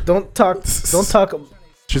carpet. Don't talk.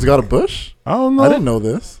 She's got a bush? I don't know. I didn't know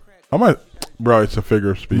this. I might. Bro, it's a figure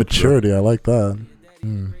of speech. Maturity, I like that.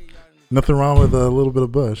 Nothing wrong with a little bit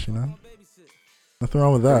of bush, you know? Nothing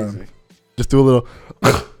wrong with that. Crazy. Just do a little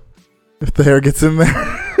if the hair gets in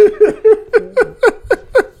there.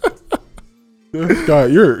 This guy,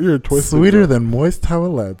 you're twisted. Sweeter bro. than moist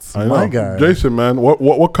towelettes. I My know. guy. Jason, man,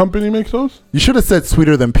 what company makes those? You should have said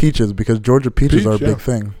sweeter than peaches because Georgia peaches are a Peach, big yeah.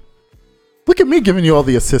 thing. Look at me giving you all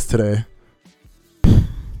the assists today.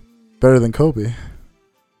 Better than Kobe.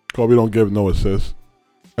 Kobe don't give no assists.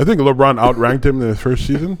 I think LeBron outranked him in his first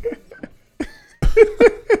season.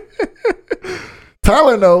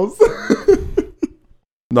 Tyler knows.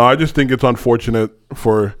 No, I just think it's unfortunate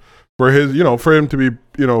for his, for him to be,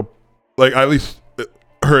 like at least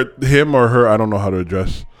him or her. I don't know how to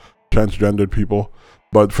address transgendered people,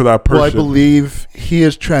 but for that person. Well, I believe he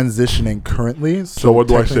is transitioning currently. So what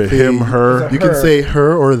do I say? technically, Him, her, You can say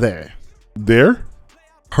her or they. there,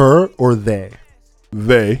 Her or they.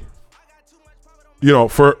 they.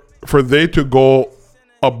 For they to go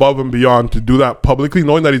above and beyond to do that publicly,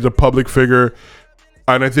 knowing that he's a public figure,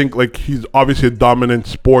 and I think like he's obviously a dominant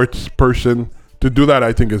sports person. To do that,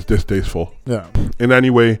 I think is distasteful. Yeah. In any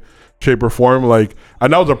way, shape, or form. Like,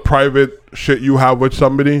 and that was a private shit you have with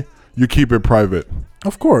somebody. You keep it private.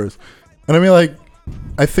 Of course. And I mean, like,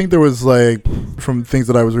 I think there was, like, from things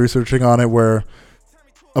that I was researching on it where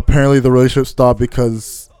apparently the relationship stopped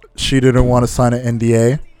because she didn't want to sign an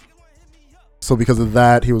NDA. So because of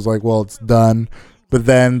that, he was like, well, it's done. But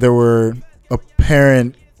then there were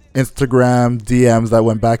apparent Instagram DMs that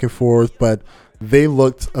went back and forth, but they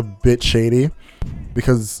looked a bit shady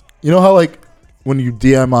because you know how, like, when you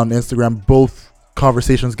DM on Instagram, both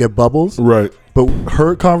conversations get bubbles? Right. But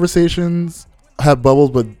her conversations have bubbles,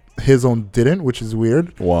 but his own didn't, which is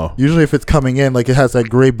weird. Wow. Usually if it's coming in, like, it has that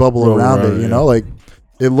gray bubble around it, you know? Like,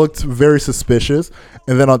 it looked very suspicious.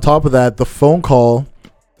 And then on top of that, the phone call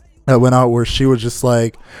that went out where she was just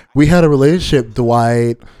like, we had a relationship,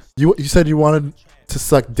 Dwight. You said you wanted to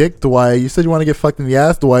suck dick, Dwight. You said you want to get fucked in the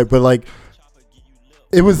ass, Dwight. But, like,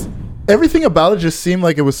 it was... Everything about it just seemed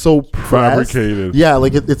like it was so pressed. Fabricated. Yeah,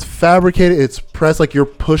 like it's fabricated. It's pressed. Like you're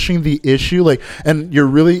pushing the issue. Like, and you're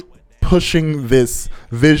really pushing this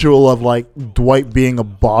visual of like Dwight being a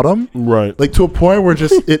bottom. Right. Like to a point where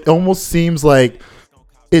just it almost seems like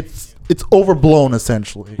it's overblown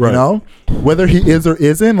essentially. Right. You know, whether he is or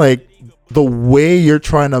isn't. Like the way you're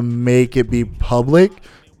trying to make it be public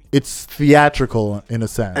it's theatrical in a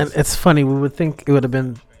sense. And it's funny. We would think it would have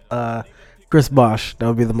been Chris Bosh. That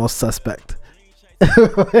would be the most suspect.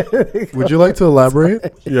 Would you like to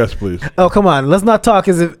elaborate? Yes, please. Oh, come on. Let's not talk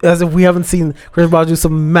as if we haven't seen Chris Bosh do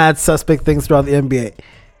some mad suspect things throughout the NBA.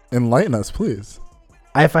 Enlighten us, please.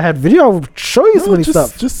 If I had video, I would show you some of these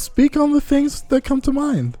stuff. Just speak on the things that come to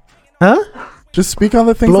mind. Huh? Just speak on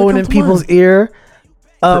the things blowing that come in to people's mind. ear.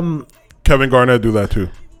 Kevin Garnett do that too.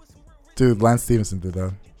 Dude, Lance Stevenson did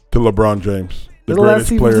that. To LeBron James, the Is Lance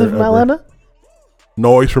greatest player Stevenson from ever. Atlanta?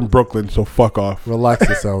 No, he's from Brooklyn, so fuck off. Relax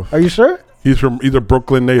yourself. Are you sure? He's a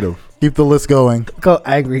Brooklyn native. Keep the list going. Go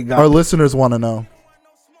angry guy. Our listeners want to know.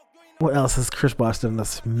 What else has Chris Bosh done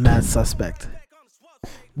that's mad suspect?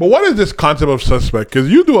 But what is this concept of suspect? Because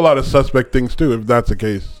you do a lot of suspect things too, if that's the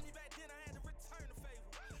case.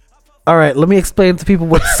 All right, let me explain to people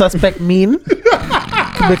what suspect mean.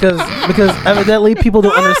 because evidently people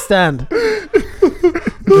don't understand.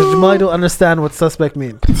 Because Jamali don't understand what suspect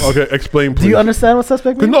mean. Okay, explain, please. Do you understand what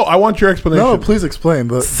suspect mean? No, I want your explanation. No, please explain.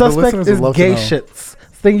 The Suspect listeners is would love gay to know. shit.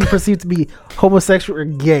 Thing you perceive to be homosexual or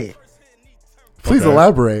gay. Please Okay.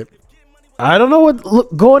 elaborate. I don't know what.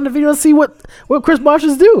 Look, go on the video and see what Chris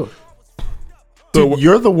Boshes do. Dude,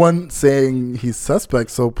 you're the one saying he's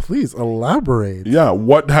suspect, so please elaborate. Yeah,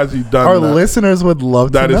 what has he done Our listeners would love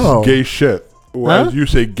to that is know. gay shit? Huh? As you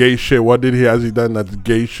say gay shit, what has he done that's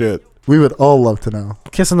gay shit? We would all love to know.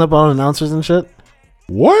 Kissing up on announcers and shit.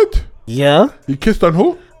 What? Yeah, He kissed on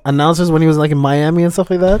who? announcers when he was like in Miami and stuff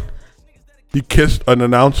like that. He kissed an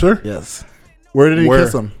announcer Yes. Where did he Where?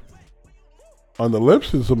 kiss him? on the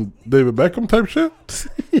lips? Is some David Beckham type shit?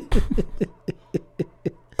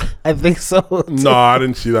 I think so. No, I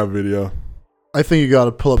didn't see that video. I think you got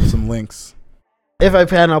to pull up some links. If I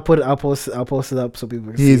pan, I'll post it up so people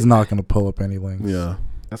can see. He's it. not going to pull up any links. Yeah.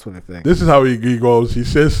 That's what I think. This is how he goes. He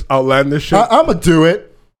says outlandish shit. I'm going to do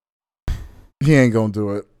it. He ain't going to do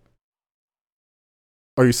it.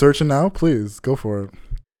 Are you searching now? Please, go for it.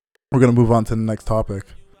 We're going to move on to the next topic.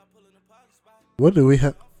 What do we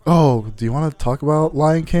have? Oh, do you want to talk about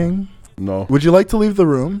Lion King? No. Would you like to leave the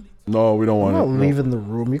room? No, we don't I'm want not to. leaving the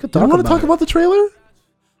room. You could Do talk you want about to talk it. about the trailer?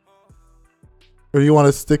 Or do you want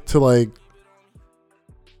to stick to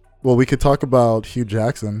well, we could talk about Hugh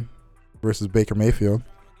Jackson versus Baker Mayfield.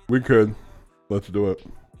 We could. Let's do it.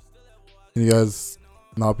 Can you guys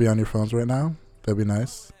not be on your phones right now? That'd be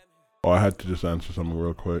nice. Oh, I had to just answer something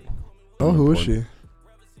real quick. Oh, who is she?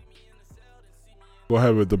 Go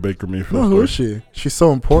ahead with the Baker Mayfield No, story. who is she? She's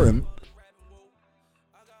so important.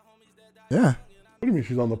 Yeah. What do you mean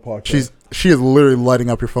she's on the podcast? She is literally lighting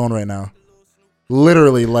up your phone right now.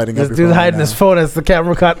 Literally lighting This up your dude phone hiding right his phone as the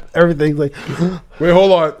camera caught everything. Like, Wait,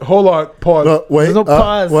 hold on. Pause. No, wait. there's no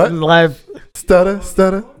pause What? in live. Stutter.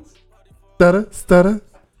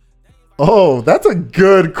 Oh, that's a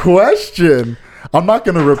good question. I'm not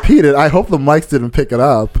going to repeat it. I hope the mics didn't pick it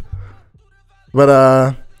up.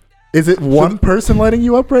 But is it one person lighting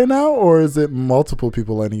you up right now, or is it multiple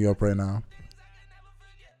people lighting you up right now?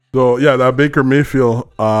 So yeah, that Baker Mayfield.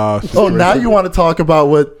 Oh, Situation. now you want to talk about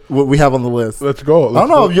what we have on the list. Let's go. I don't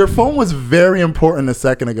know. Your phone was very important a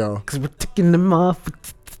second ago. Because we're ticking them off.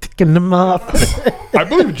 Ticking them off. I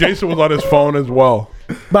believe Jason was on his phone as well,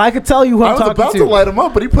 But I could tell you who I I'm was about talking to to. light him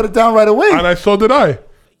up, but he put it down right away. and so did I.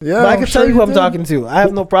 Yeah, But I can tell you who I'm talking to. I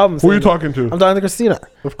have no problem. Who are you saying talking to? I'm talking to Christina.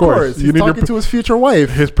 Of course, You he's need your talking to his future wife.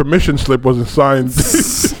 His permission slip wasn't signed.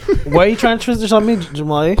 Why are you trying to twist this on me,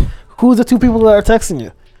 Jamali? Who's the two people that are texting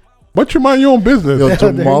you? But you mind your own business. Yo,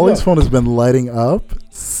 There you Jamali's go. phone has been lighting up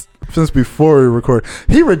since before we record.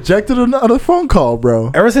 He rejected another phone call, bro.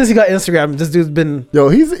 Ever since he got Instagram, this dude's been. Yo,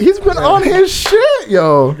 he's been on his shit,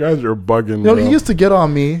 yo. You guys are bugging. Yo, bro. he used to get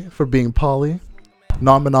on me for being poly,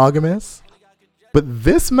 non-monogamous, but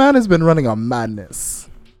this man has been running a madness.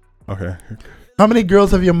 Okay. How many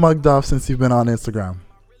girls have you mugged off since you've been on Instagram?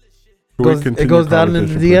 Can we It continue goes down in the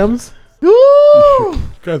conversation, please? DMs. Woo! You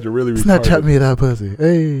guys are really retarded. Snapchat me that pussy.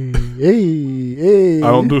 Hey.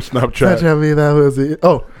 I don't do Snapchat. Snapchat me that pussy.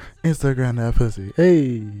 Oh, Instagram that pussy.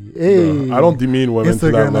 Hey. No, I don't demean women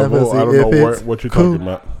to that Instagram that level. pussy. I don't If know it's what you're cool. talking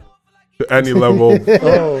about. To any level.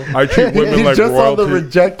 Oh. I treat women He's like just royalty. on the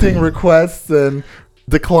rejecting requests and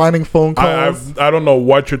declining phone calls. I don't know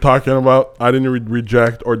what you're talking about. I didn't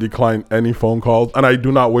reject or decline any phone calls, and I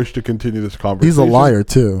do not wish to continue this conversation. He's a liar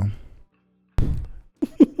too.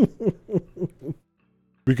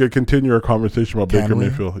 We could continue our conversation about Can Baker we?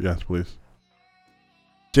 Mayfield. Yes, please.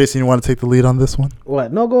 Jason, you want to take the lead on this one?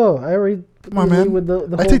 What? No, go. I already. Come on, man. With the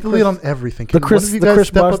I whole take the lead Chris- on everything. the Can Chris- one of you the guys Chris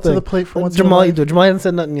step Bosh up to the thing. plate for once in your Jamal, you life? do. Jamal hasn't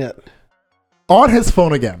said nothing yet. On his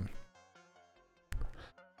phone again.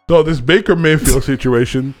 So this Baker Mayfield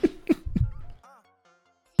situation.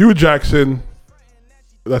 Hugh Jackson,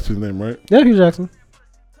 that's his name, right? Yeah, Hugh Jackson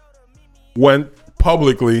went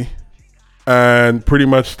publicly and pretty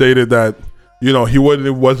much stated that, you know, he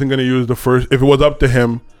wasn't going to use the first. If it was up to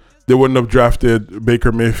him, they wouldn't have drafted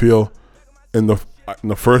Baker Mayfield in the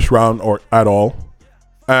first round or at all.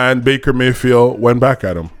 And Baker Mayfield went back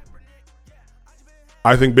at him.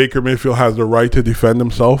 I think Baker Mayfield has the right to defend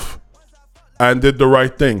himself and did the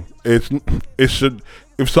right thing. It should,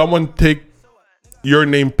 if someone take your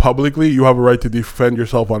name publicly, you have a right to defend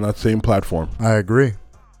yourself on that same platform. I agree.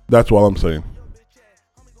 That's what I'm saying.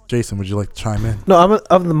 Jason, would you like to chime in? No, I'm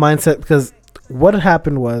of the mindset because what had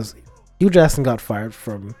happened was Hugh Jackson got fired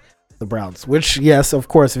from the Browns, which, yes, of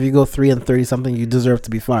course, if you go 3-30 something, you deserve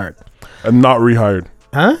to be fired. And not rehired.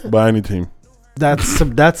 Huh? By any team. That's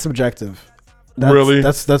subjective. Really?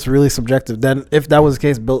 That's really subjective. Then if that was the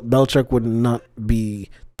case, Belichick would not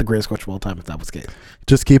be the greatest coach of all time if that was the case.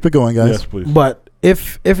 Just keep it going, guys. Yes, please. But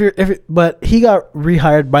but he got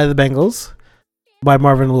rehired by the Bengals by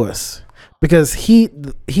Marvin Lewis because he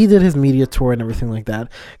did his media tour and everything like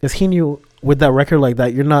that because he knew with that record like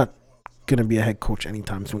that you're not gonna be a head coach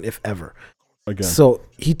anytime soon, if ever. Again. So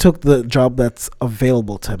he took the job that's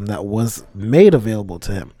available to him, that was made available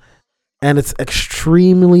to him, and it's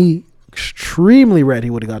extremely rare he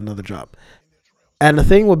would have got another job. And the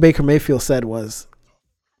thing what Baker Mayfield said is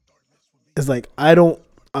like I don't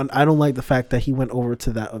like the fact that he went over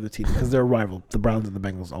to that other team because they're a rival. The Browns and the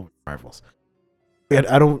Bengals are rivals. And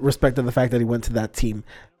I don't respect the fact that he went to that team.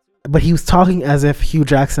 But he was talking as if Hugh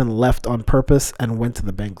Jackson left on purpose and went to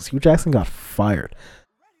the Bengals. Hugh Jackson got fired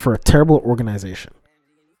for a terrible organization.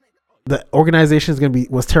 The organization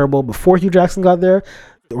was terrible before Hugh Jackson got there.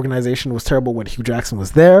 The organization was terrible when Hugh Jackson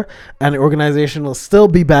was there. And the organization will still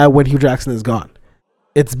be bad when Hugh Jackson is gone.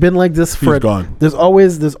 It's been like this for... He's gone. There's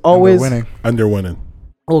always... And they're winning.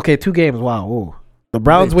 Okay, 2 games. Wow. Ooh. The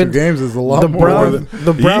Browns win. 2 games is a lot more.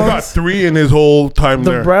 The Browns. He got 3 in his whole time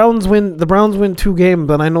there. The Browns win 2 games,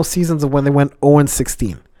 but I know seasons of when they went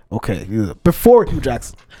 0-16. Okay, before Hugh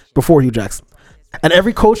Jackson. And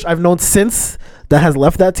every coach I've known since that has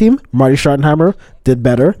left that team, Marty Schottenheimer did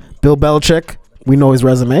better. Bill Belichick, we know his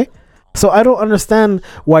resume. So I don't understand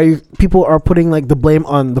why people are putting like the blame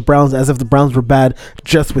on the Browns as if the Browns were bad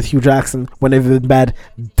just with Hugh Jackson when they've been bad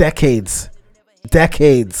decades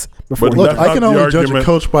before. But look, I can only judge argument. a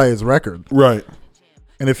coach by his record. Right.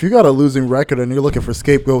 And if you got a losing record and you're looking for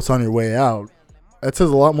scapegoats on your way out, that says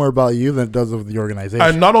a lot more about you than it does of the organization.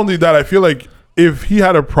 And not only that, I feel like if he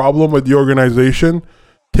had a problem with the organization,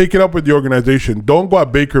 take it up with the organization. Don't go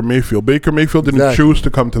at Baker Mayfield. Baker Mayfield didn't choose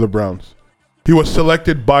to come to the Browns. He was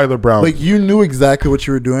selected by the Browns. Like, you knew exactly what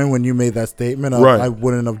you were doing when you made that statement of, right. I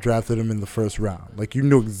wouldn't have drafted him in the first round. Like, you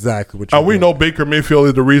knew exactly what you were doing. And we know Baker Mayfield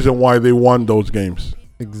is the reason why they won those games.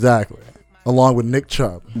 Exactly. Along with Nick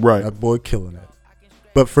Chubb. Right. That boy killing it.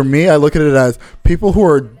 But for me, I look at it as people who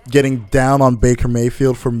are getting down on Baker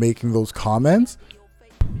Mayfield for making those comments.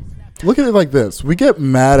 Look at it like this. We get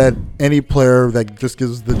mad at any player that just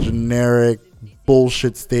gives the generic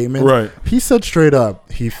bullshit statement. Right. He said straight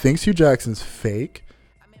up, he thinks Hugh Jackson's fake.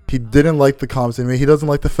 He didn't like the comments he made. He doesn't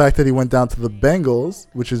like the fact that he went down to the Bengals,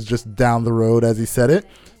 which is just down the road as he said it.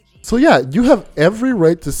 So yeah, you have every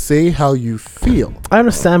right to say how you feel. I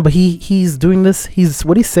understand, but he's doing this. He's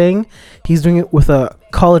saying. He's doing it with a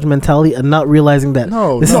college mentality and not realizing that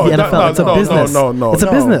this is the NFL. It's a business. It's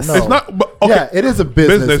a business. It's not. But, okay. Yeah, it is a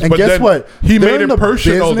business. And guess what? He made it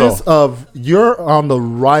personal though. Of you're on the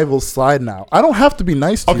rival side now. I don't have to be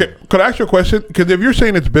nice to you. Okay, could I ask you a question? Because if you're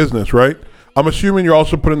saying it's business, right? I'm assuming you're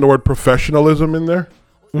also putting the word professionalism in there,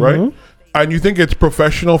 right? Mm-hmm. And you think it's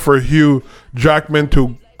professional for Hugh Jackman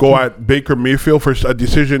to go at Baker Mayfield for a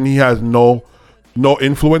decision he has no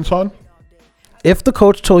influence on? If the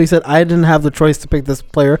coach told you, said, I didn't have the choice to pick this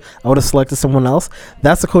player, I would have selected someone else,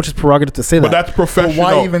 that's the coach's prerogative to say that. But that's professional.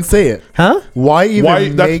 But why even say it? Huh? Why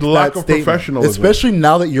make that's lack that of statement? professionalism. Especially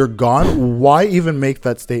now that you're gone, why even make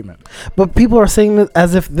that statement? But people are saying it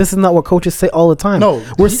as if this is not what coaches say all the time. No.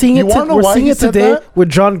 We're seeing it today with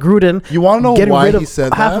John Gruden. You want to know getting why rid of he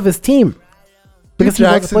said half that? of his team. Hugh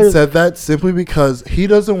Jackson said that simply because he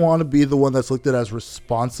doesn't want to be the one that's looked at as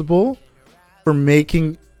responsible for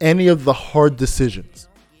making any of the hard decisions,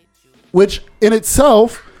 which in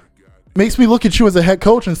itself makes me look at you as a head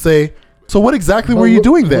coach and say, so what exactly were you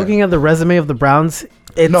doing there? Looking at the resume of the Browns,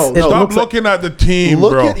 stop looking at the team,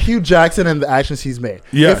 Look at Hugh Jackson and the actions he's made.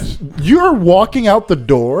 Yes. If you're walking out the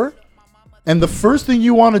door and the first thing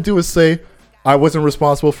you want to do is say, I wasn't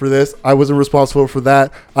responsible for this. I wasn't responsible for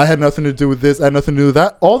that. I had nothing to do with this. I had nothing to do with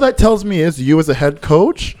that. All that tells me is you as a head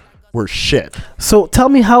coach were shit. So tell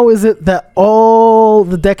me, how is it that all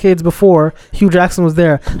the decades before Hugh Jackson was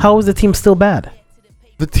there, how is the team still bad?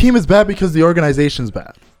 The team is bad because the organization's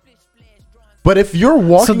bad. But if you're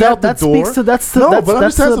walking out the door, speaks to that's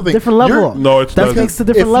something. A different level. No, it's that speaks to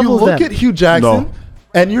different if levels. If you look then. at Hugh Jackson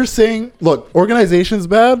and you're saying, look, organization's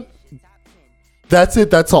bad, that's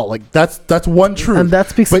it. That's all. Like that's one truth. And that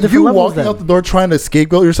speaks to but different you levels. walking out the door trying to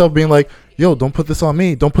scapegoat yourself, being like, yo, don't put this on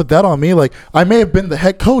me. Don't put that on me. Like, I may have been the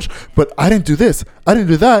head coach, but I didn't do this. I didn't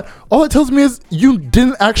do that. All it tells me is you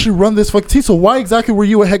didn't actually run this fucking team. So why exactly were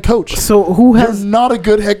you a head coach? So who has... You're not a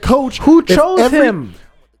good head coach. Who chose him?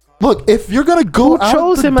 Look, if you're going to go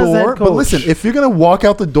out the door... But listen, if you're going to walk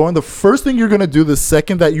out the door and the first thing you're going to do the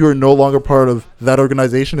second that you are no longer part of that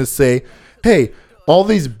organization is say, hey, all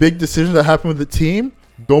these big decisions that happen with the team...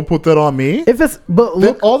 Don't put that on me. If it's but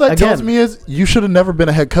look, all that again, tells me is you should have never been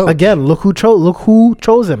a head coach. Again, look who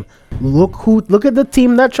chose him. Look at the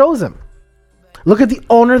team that chose him. Look at the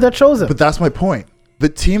owner that chose him. But that's my point. The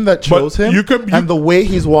team that chose him and the way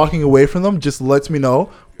he's walking away from them just lets me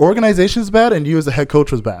know organization's bad and you as a head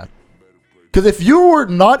coach was bad. Because if you were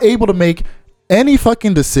not able to make any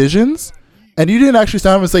fucking decisions and you didn't actually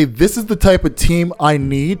stand up and say, this is the type of team I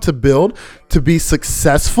need to build to be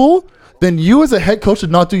successful, then you as a head coach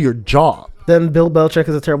did not do your job. Then Bill Belichick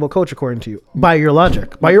is a terrible coach, according to you. By your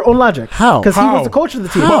logic. By your own logic. How? Because he was the coach of the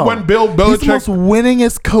team. But when Bill Belichick... He's the most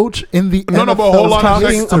winningest coach in the NFL. No, but hold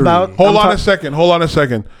on a second. Hold on a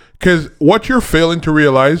second. Because what you're failing to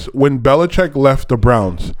realize, when Belichick left the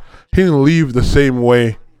Browns, he didn't leave the same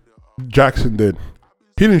way Jackson did.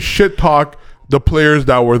 He didn't shit talk the players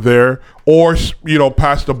that were there, or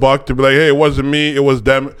pass the buck to be like, hey, it wasn't me, it was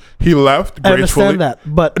them. He left gracefully. I understand that,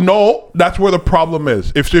 but no, that's where the problem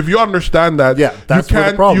is. If you understand that, that's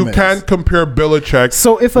where the problem you can't compare Belichick.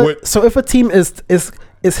 So if a team is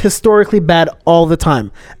historically bad all the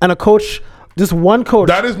time, and a coach, just one coach,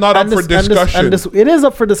 that is not up for discussion. It is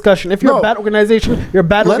up for discussion. If you're a bad organization, you're a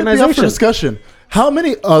bad organization. Let it be up for discussion. How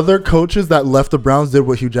many other coaches that left the Browns did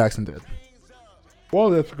what Hugh Jackson did? Well,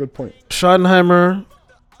 that's a good point. Schottenheimer,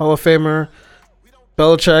 Hall of Famer.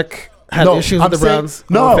 Belichick had issues with the Browns.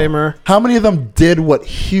 Hall of Famer. How many of them did what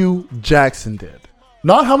Hugh Jackson did?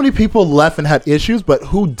 Not how many people left and had issues, but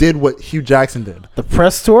who did what Hugh Jackson did? The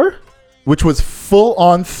press tour? Which was full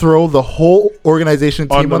on throw the whole organization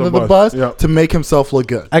team under the bus to make himself look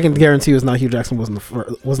good. I can guarantee you it's not Hugh Jackson wasn't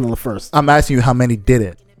the first. I'm asking you how many did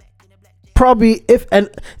it? Probably, in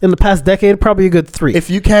the past decade, probably a good 3. If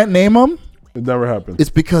you can't name them... It never happened. It's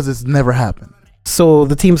because it's never happened. So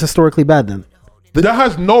the team's historically bad then? That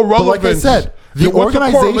has no relevance. But like I said, the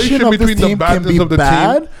organization of this team can be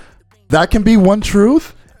bad. That can be one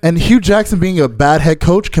truth. And Hugh Jackson being a bad head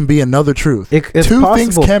coach can be another truth. It's Two possible,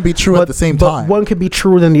 things can be true at the same time. One could be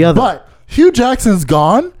truer than the other. But Hugh Jackson's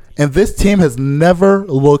gone, and this team has never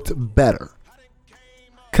looked better.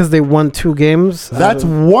 Because they won 2 games? That's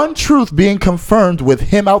one truth being confirmed with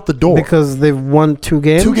him out the door. Because they've won 2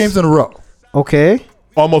 games? 2 games in a row. Okay.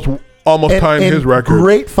 Almost tying his record.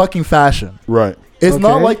 Great fucking fashion. Right. It's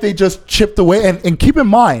not like they just chipped away. And keep in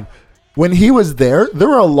mind, when he was there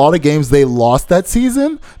were a lot of games they lost that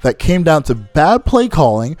season that came down to bad play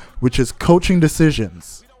calling, which is coaching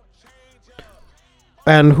decisions.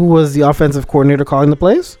 And who was the offensive coordinator calling the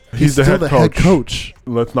plays? He's the head coach.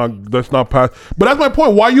 Let's not pass. But that's my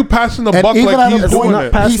point. Why are you passing the buck like he's doing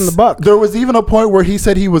it? Passing the buck. There was even a point where he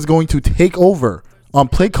said he was going to take over on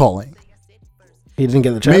play calling. He didn't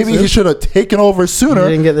get the chance. Maybe he should have taken over sooner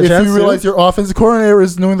if you realize your offensive coordinator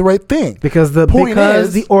is doing the right thing. Because the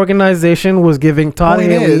organization was giving Todd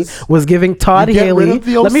Haley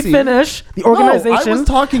Let me finish. The organization. No, I was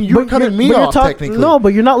talking. You were cutting me off technically. No, but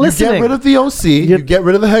you're not listening. You get rid of the OC. You get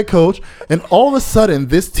rid of the head coach, and all of a sudden,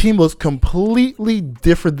 this team looks completely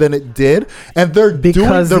different than it did. And they're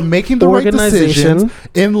making the right decisions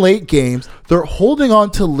in late games. They're holding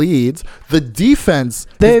on to leads. The defense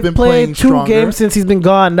has been playing stronger. 2 games since he's been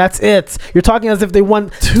gone. That's it. You're talking as if they won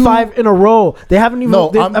 5 in a row. They haven't even.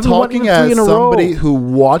 No, I'm talking as somebody who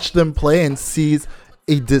watched them play and sees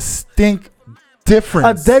a distinct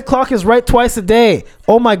difference. A dead clock is right twice a day.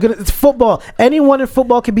 Oh my goodness, it's football. Anyone in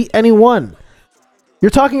football can beat anyone. You're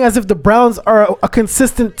talking as if the Browns are a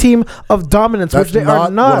consistent team of dominance, which they are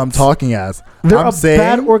not. What I'm talking as. They're a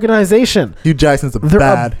bad organization. Hugh Jackson's a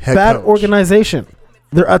bad head coach. Bad organization.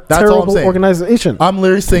 They're a terrible organization. I'm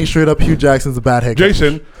literally saying straight up, Hugh Jackson's a bad head coach.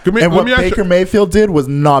 Jason, what Baker Mayfield did was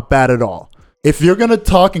not bad at all. If you're going to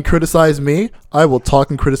talk and criticize me, I will talk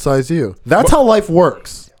and criticize you. That's how life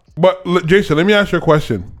works. But Jason, let me ask you a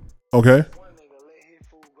question. Okay?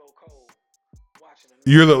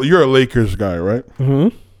 You're a Lakers guy, right?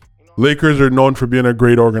 Mm-hmm. Lakers are known for being a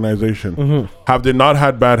great organization. Mm-hmm. Have they not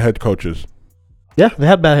had bad head coaches? Yeah, they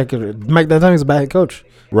had bad head coach. Mike D'Antoni was a bad head coach.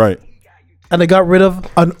 Right. And they got rid of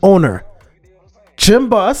an owner. Jim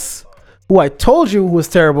Buss, who I told you was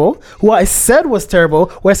terrible, who I said was terrible,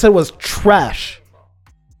 who I said was trash.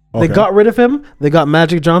 Okay. They got rid of him. They got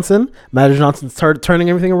Magic Johnson. Magic Johnson started turning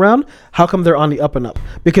everything around. How come they're on the up and up?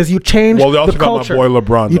 Because you changed Well, they also the got culture. my boy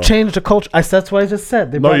LeBron. You though. changed the culture. That's what I just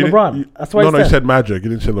said. They brought you LeBron. didn't- That's what no, I said. you said Magic. You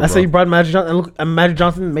didn't say LeBron. I said you brought Magic Johnson, and, look, and Magic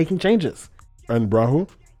Johnson making changes. And Brahu?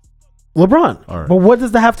 LeBron. All right. But what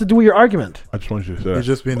does that have to do with your argument? I just want you to say You're that.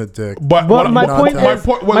 just being a dick. But Well, my not point telling- is,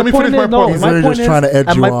 well, let me finish my point. He's my literally point just is, trying to edge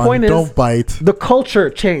and you my on. point is, Don't bite. the culture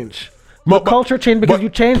change. But- The culture changed because but- you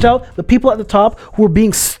changed out the people at the top who were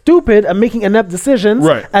being stupid and making inept decisions,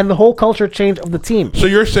 Right. and the whole culture change of the team. So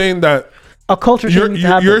you're saying that A culture change needs to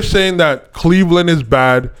happen. you're saying that Cleveland is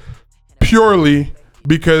bad purely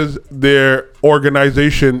because their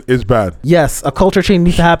organization is bad. Yes, a culture change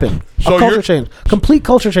needs to happen. So A culture you're- change, complete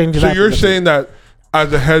culture change. needs So to you're happen. saying that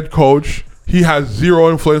as a head coach, he has zero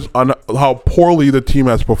influence on how poorly the team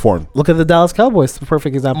has performed. Look at the Dallas Cowboys. The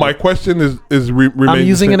perfect example. My question remains I'm the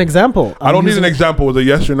using same. an example. I don't need an example with a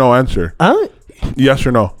yes or no answer. Huh? Yes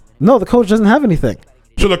or no. No, the coach doesn't have anything.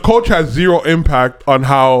 So the coach has zero impact on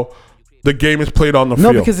how the game is played on the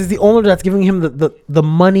No, field. because it's the owner that's giving him the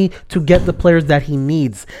money to get the players that he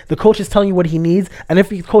needs. The coach is telling you what he needs, and if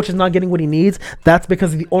the coach is not getting what he needs, that's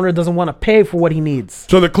because the owner doesn't want to pay for what he needs.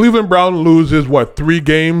 So the Cleveland Brown loses 3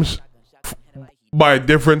 games by a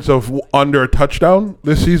difference of under a touchdown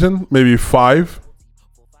this season, maybe 5.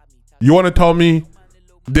 You want to tell me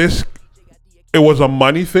it was a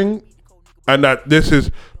money thing, and that this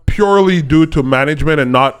is purely due to management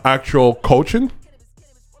and not actual coaching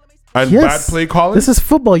and bad play calling? This is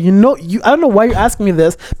football. I don't know why you're asking me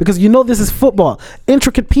this, because you know this is football.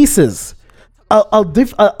 Intricate pieces.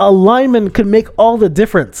 A lineman could make all the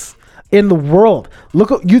difference in the world.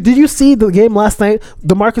 Did you see the game last night?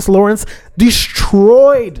 DeMarcus Lawrence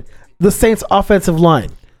destroyed the Saints offensive line.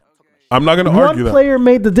 I'm not going to argue One that. player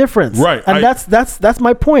made the difference, Right, And that's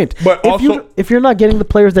my point. But if you're not getting the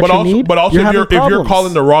players that you need, but also you're having if you're problems.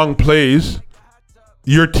 calling the wrong plays,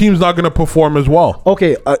 your team's not going to perform as well.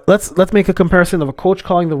 Okay, let's make a comparison of a coach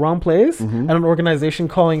calling the wrong plays and an organization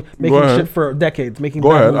making ahead. shit for decades, making Go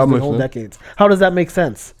bad ahead, moves I'm for whole listening. decades. How does that make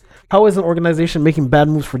sense? How is an organization making bad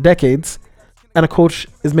moves for decades and a coach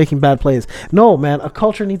is making bad plays? No, man, a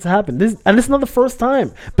culture needs to happen. This is not the first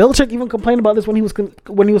time. Belichick even complained about this when he was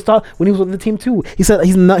with the team too. He said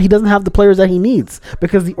he doesn't have the players that he needs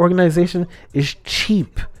because the organization is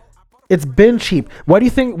cheap. It's been cheap. Why do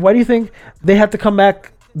you think they had to come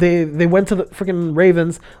back? They went to the freaking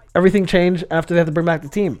Ravens. Everything changed after they had to bring back the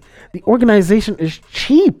team. The organization is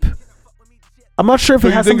cheap. I'm not sure if So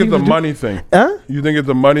it you has think something it's a to do- money thing? Huh? You think it's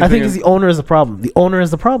a money I thing? think it's the owner is the problem. The owner is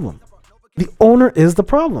the problem. The owner is the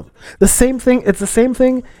problem. The same thing. It's the same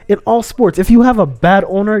thing in all sports. If you have a bad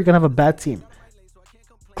owner, you're gonna have a bad team.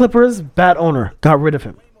 Clippers, bad owner, got rid of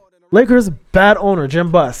him. Lakers, bad owner,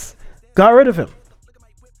 Jim Buss, got rid of him.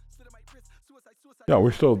 Yeah,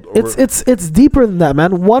 we're still. It's deeper than that,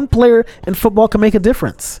 man. One player in football can make a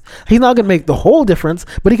difference. He's not gonna make the whole difference,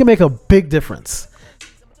 but he can make a big difference.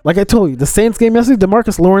 Like I told you, the Saints game yesterday,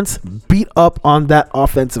 DeMarcus Lawrence beat up on that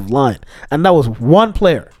offensive line, and that was one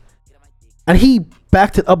player. And he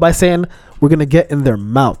backed it up by saying, "We're gonna get in their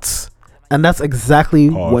mouths," and that's exactly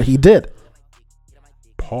Pause. what he did.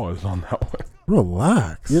 Pause on that one.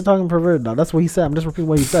 Relax. You're talking perverted now. That's what he said. I'm just repeating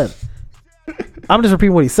what he said.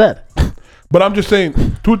 But I'm just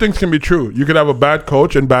saying, 2 things can be true. You could have a bad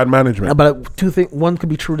coach and bad management. But one could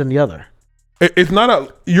be true than the other. It's not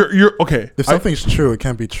a. You're okay. If something's true, it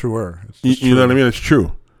can't be truer. It's just You know true. what I mean? It's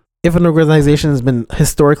true. If an organization has been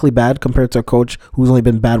historically bad compared to a coach who's only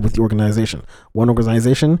been bad with the organization, one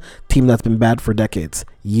organization, team that's been bad for decades,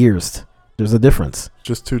 years, there's a difference.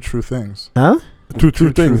 Just 2 true things. Huh? Two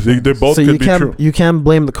things. They both So could be true. you can't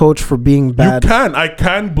blame the coach for being bad. I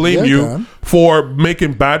can blame Yeah, you I can. for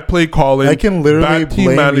making bad play calling. I can literally bad team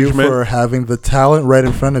blame management. you for having the talent right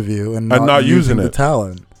in front of you and not using the it.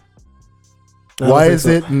 talent. I don't Why think is so.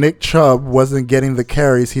 it Nick Chubb wasn't getting the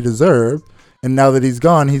carries he deserved, and now that he's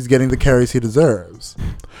gone, he's getting the carries he deserves?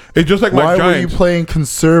 It's just like my Why were you Giants. playing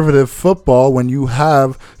conservative football when you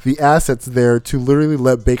have the assets there to literally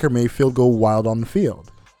let Baker Mayfield go wild on the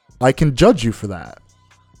field? I can judge you for that.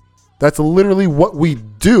 That's literally what we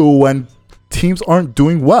do when teams aren't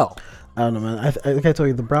doing well. I don't know, man. Like I told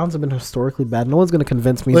you, the Browns have been historically bad. No one's going to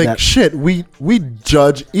convince me Like that. shit, we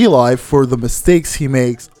judge Eli for the mistakes he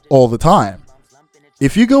makes all the time.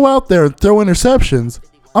 If you go out there and throw interceptions,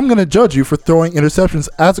 I'm going to judge you for throwing interceptions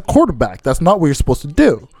as a quarterback. That's not what you're supposed to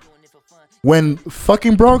do. When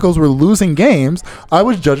fucking Broncos were losing games, I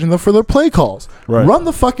was judging them for their play calls. Right. Run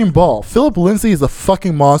the fucking ball. Philip Lindsay is a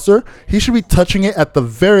fucking monster. He should be touching it at the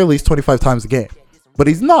very least 25 times a game. But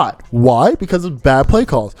he's not. Why? Because of bad play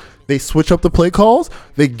calls. They switch up the play calls.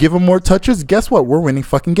 They give him more touches. Guess what? We're winning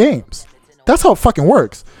fucking games. That's how it fucking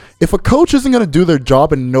works. If a coach isn't going to do their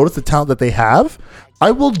job and notice the talent that they have, I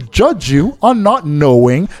will judge you on not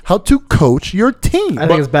knowing how to coach your team. I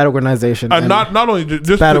think it's bad organization. And not only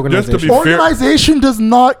just bad to be fair, Organization does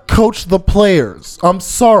not coach the players. I'm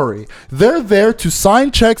sorry. They're there to sign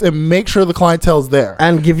checks and make sure the clientele's there.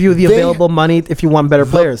 And give you the available money if you want better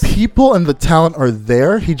players. The people and the talent are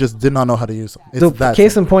there. He just did not know how to use them. It's that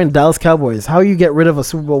case in point, Dallas Cowboys. How you get rid of a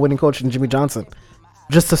Super Bowl winning coach in Jimmy Johnson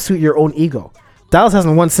just to suit your own ego? Dallas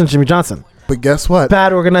hasn't won since Jimmy Johnson. But guess what?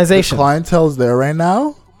 Bad organization. The clientele's there right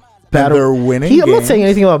now. And they're winning games. I'm not saying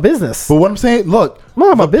anything about business. But what I'm saying, look, I'm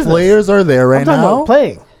not about business. Players are there right I'm talking now. about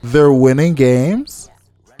playing. They're winning games.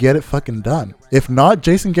 Get it fucking done. If not,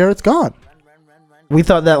 Jason Garrett's gone. We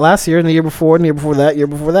thought that last year and the year before and the year before that, year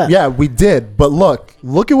before that. Yeah, we did. But look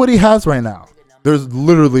at what he has right now. There's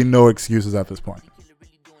literally no excuses at this point.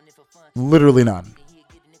 Literally none.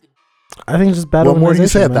 I think it's just bad What organization. more do you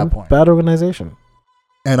say at man. that point? Bad organization.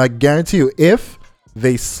 And I guarantee you, if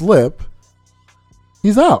they slip,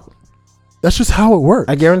 he's out. That's just how it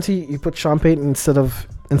works. I guarantee you put Sean Payton instead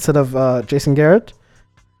of Jason Garrett,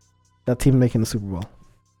 that team making the Super Bowl.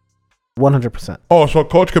 100%. Oh, so a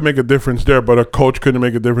coach could make a difference there, but a coach couldn't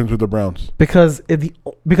make a difference with the Browns. Because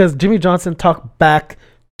Jimmy Johnson talked back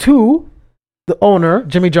to the owner,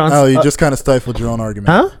 Jimmy Johnson. Oh, you just kind of stifled your own argument.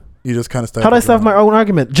 Huh? You just kind of stifled. How did I stifle my own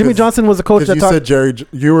argument? Jimmy Johnson was a coach that you said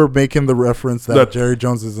you were making the reference that Jerry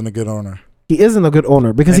Jones isn't a good owner. He isn't a good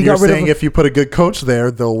owner because and he got rid of. Saying if you put a good coach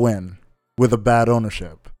there, they'll win with a bad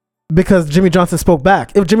ownership. Because Jimmy Johnson spoke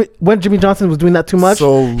back. When Jimmy Johnson was doing that too much,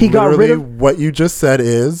 so he got rid of. What you just said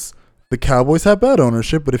is the Cowboys have bad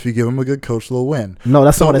ownership, but if you give them a good coach, they'll win. No,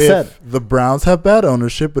 that's not what I said. The Browns have bad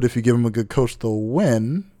ownership, but if you give them a good coach, they'll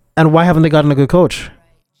win. And why haven't they gotten a good coach?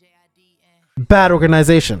 Bad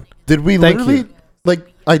organization. Did we literally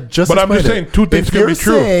I just? But I'm just saying two things can be true. If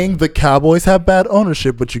you're saying the Cowboys have bad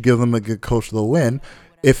ownership, but you give them a good coach, they'll win.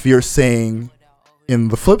 If you're saying in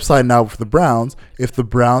the flip side now for the Browns, if the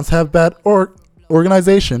Browns have bad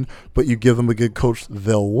organization, but you give them a good coach,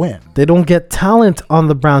 they'll win. They don't get talent on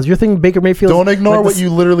the Browns. You're thinking Baker Mayfield. Don't ignore what you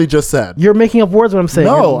literally just said. You're making up words. What I'm saying.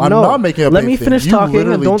 No, I'm not making up. Let me finish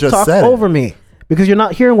talking and don't talk over me because you're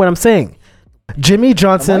not hearing what I'm saying. Jimmy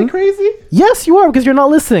Johnson. Am I crazy? Yes, you are because you're not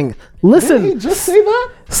listening. Listen. Did he just say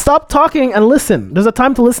that? Stop talking and listen. There's a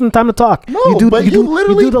time to listen and time to talk. No, you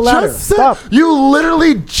literally do the latter. just said. Stop. You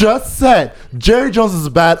literally just said Jerry Jones is a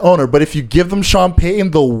bad owner, but if you give them Sean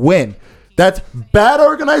Payton, they'll win. That's bad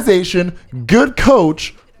organization, good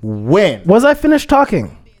coach, win. Was I finished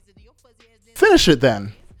talking? Finish it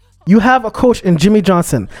then. You have a coach in Jimmy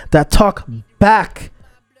Johnson that talk back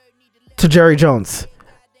to Jerry Jones.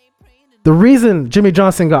 The reason Jimmy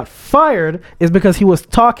Johnson got fired is because he was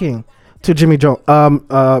talking to Jerry Jones.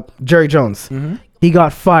 Mm-hmm. He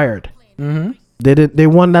got fired. Mm-hmm. They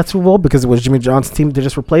won that Super Bowl because it was Jimmy Johnson's team. They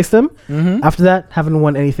just replaced him. Mm-hmm. After that, haven't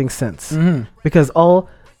won anything since. Mm-hmm. Because all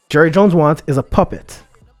Jerry Jones wants is a puppet.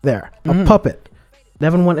 A puppet. They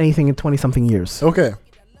haven't won anything in 20-something years. Okay.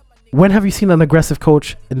 When have you seen an aggressive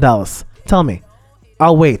coach in Dallas? Tell me.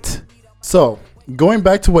 I'll wait. So, going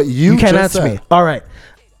back to what you can't just answer said. me. All right.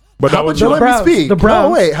 But how about you let me speak? The Browns.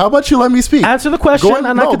 No, wait. How about you let me speak? Answer the question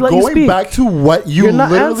I could let you speak. Going back to what you're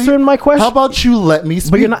not answering my question. How about you let me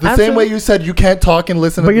speak? The same way you said you can't talk and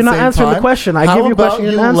listen at the same time. But you're not answering the question. I give you a question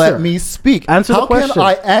and answer. Let me speak. Answer the question. How can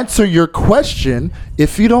I answer your question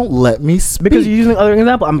if you don't let me speak? Because you're using other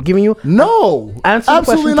example. I'm giving you answer the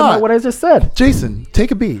question to what I just said. Jason,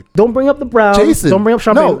 take a beat. Don't bring up the Browns. Jason, don't bring up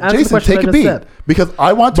Sean Payton. Answer Jason, the question take a beat because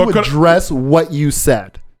I want to address what you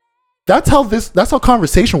said. That's how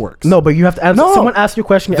conversation works. No, but you have to answer. Someone asks you a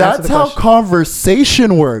question. That's how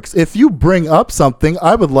conversation works. If you bring up something,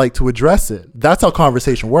 I would like to address it. That's how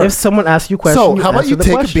conversation works. If someone asks you a question, so how about you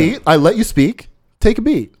take a beat? I let you speak. Take a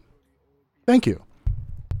beat. Thank you.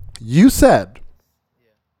 You said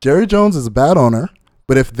Jerry Jones is a bad owner,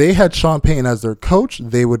 but if they had Sean Payton as their coach,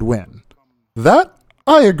 they would win. That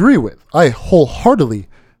I agree with. I wholeheartedly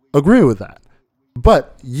agree with that.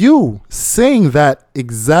 But you saying that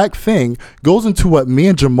exact thing goes into what me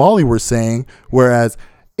and Jamali were saying, whereas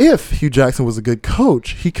if Hugh Jackson was a good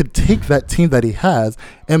coach, he could take that team that he has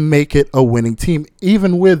and make it a winning team,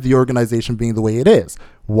 even with the organization being the way it is.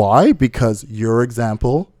 Why? Because your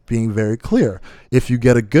example being very clear. If you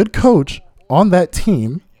get a good coach on that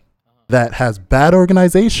team that has bad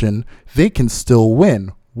organization, they can still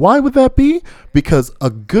win. Why would that be? Because a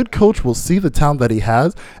good coach will see the talent that he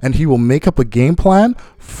has, and he will make up a game plan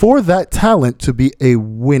for that talent to be a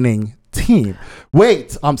winning team.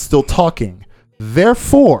 Wait, I'm still talking.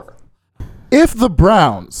 Therefore, if the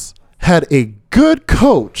Browns had a good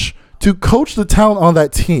coach to coach the talent on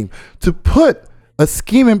that team, to put a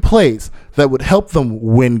scheme in place that would help them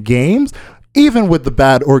win games, even with the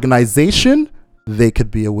bad organization, they could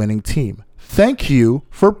be a winning team. Thank you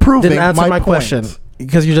for proving Didn't answer my point. question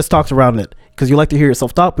because you just talked around it. Because you like to hear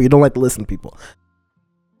yourself talk, but you don't like to listen to people.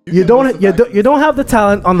 You don't have the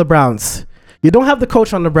talent on the Browns. You don't have the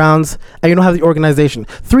coach on the Browns, and you don't have the organization.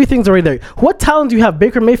 3 things are right there. What talent do you have?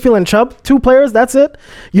 Baker Mayfield and Chubb, 2 players. That's it.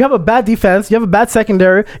 You have a bad defense. You have a bad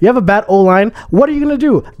secondary. You have a bad O-line. What are you gonna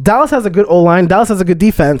do? Dallas has a good O-line. Dallas has a good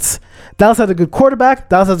defense. Dallas has a good quarterback.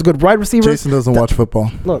 Dallas has a good wide receiver. Jason doesn't watch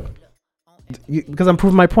football. Look. Because I'm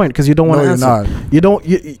proving my point. Because you don't want to answer. No, you're not. You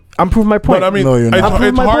don't. I'm proving my point. But I mean, No, you're not. it's, I'm proving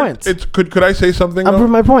it's my hard. point. Could I say something? I'm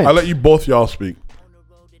proving my point. I'll let you both y'all speak.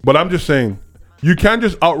 But I'm just saying, you can't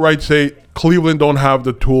just outright say Cleveland don't have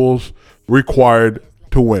the tools required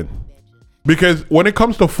to win. Because when it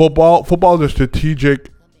comes to football, football is a strategic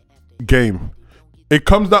game. It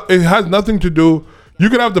comes down. It has nothing to do. You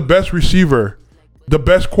can have the best receiver, the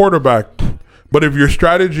best quarterback, but if your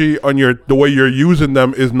strategy on the way you're using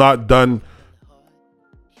them is not done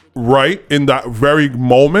right in that very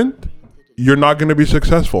moment, you're not going to be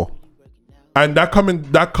successful. And that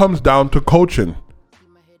comes down to coaching.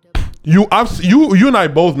 You and I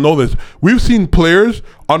both know this. We've seen players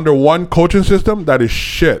under one coaching system that is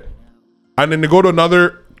shit, and then they go to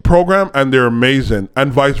another program and they're amazing,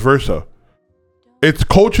 and vice versa. It's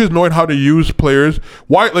coaches knowing how to use players.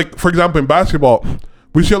 Why, like for example, in basketball,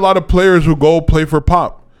 we see a lot of players who go play for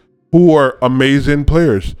Pop, who are amazing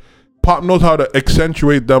players. Pop knows how to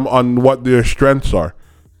accentuate them on what their strengths are,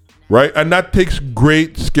 right? And that takes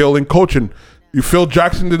great skill in coaching. Phil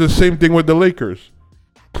Jackson did the same thing with the Lakers.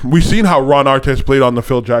 We've seen how Ron Artest played on the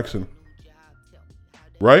Phil Jackson,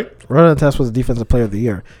 right? Ron Artest was Defensive Player of the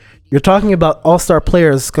Year. You're talking about all-star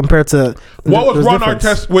players compared to... What was Ron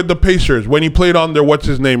Artest with the Pacers when he played on their, what's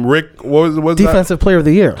his name, Rick? What was Defensive Player of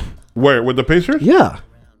the Year. Where, with the Pacers? Yeah.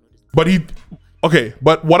 But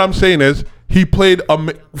but what I'm saying is, he played,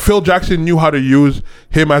 Phil Jackson knew how to use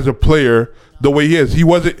him as a player the way he is. He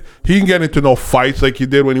didn't get into no fights like he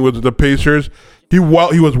did when he was with the Pacers. He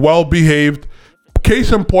was well behaved.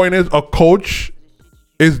 Case in point is, a coach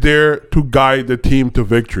is there to guide the team to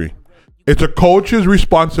victory. It's a coach's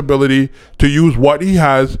responsibility to use what he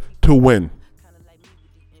has to win.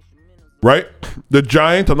 Right? The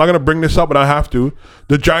Giants, I'm not going to bring this up, but I have to.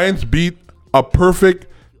 The Giants beat a perfect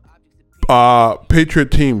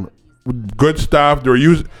Patriot team. Good staff,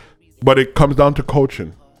 but it comes down to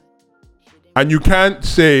coaching. And you can't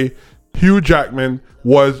say Hugh Jackman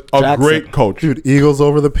was a great coach. Dude, Eagles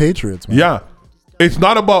over the Patriots, man. Yeah.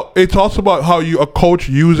 It's also about how a coach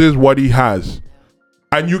uses what he has.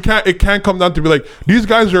 And it can't come down to be like, these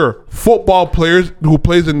guys are football players who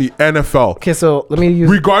plays in the NFL. Okay, so let me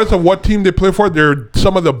use... Regardless of what team they play for, they're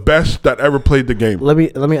some of the best that ever played the game. Let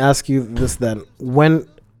me ask you this then. When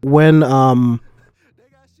Tom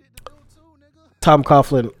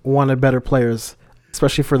Coughlin wanted better players,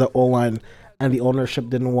 especially for the O-line, and the ownership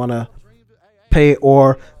didn't want to pay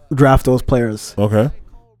or draft those players. Okay.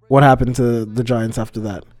 What happened to the Giants after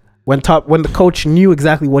that? When the coach knew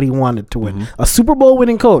exactly what he wanted to win. Mm-hmm. A Super Bowl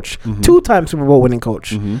winning coach, 2-time Super Bowl winning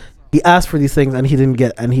coach. Mm-hmm. He asked for these things and he didn't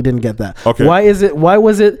get that. Okay. Why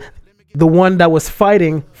was it the one that was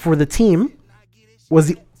fighting for the team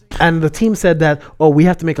and the team said that, we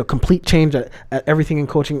have to make a complete change at everything in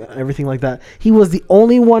coaching, everything like that. He was the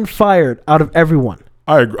only one fired out of everyone.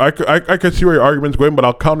 I can see where your argument's going, but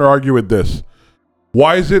I'll counter argue with this.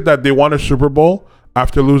 Why is it that they won a Super Bowl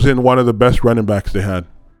after losing one of the best running backs they had?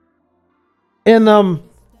 And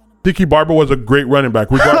Tiki Barber was a great running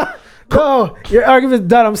back. No, your argument's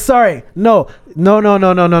done. I'm sorry. No. Tiki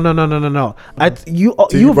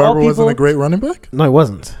Barber wasn't a great running back? No, it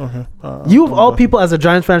wasn't. Okay. You of all people, as a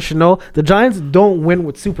Giants fan, should know the Giants don't win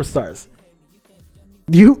with superstars.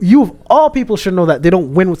 You of all people should know that they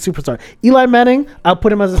don't win with superstars. Eli Manning, I'll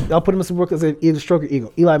put him as Super Bowl as a stroke your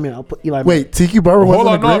ego. Eli Manning, I'll put Eli Manning. Wait, Tiki Barber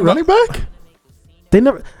wasn't a great running back?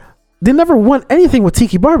 They never won anything with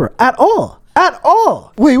Tiki Barber at all. At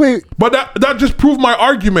all. Wait. But that just proved my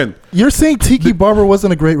argument. You're saying Tiki Barber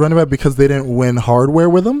wasn't a great running back because they didn't win hardware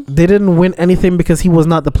with him? They didn't win anything because he was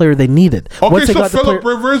not the player they needed. Okay, so Phillip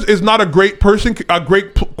Rivers is not a great person, a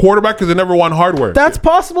great quarterback because they never won hardware. That's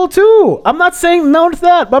possible too. I'm not saying no to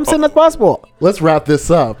that, but I'm saying that's possible. Let's wrap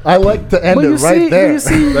this up. I like to end it right there.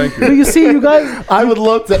 Thank you. But you see, you guys. I would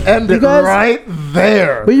love to end it right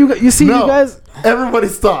there. But you see, you guys. Everybody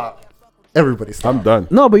stop. Everybody stop. I'm done.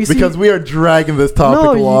 No, but you see, because we are dragging this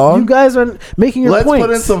topic along. You guys are making your points. Let's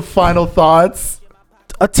put in some final thoughts.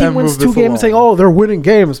 A team wins 2 games saying, "Oh, they're winning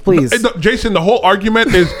games." Please, Jason. The whole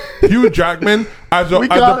argument is Hugh Jackman as a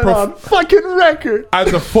on fucking record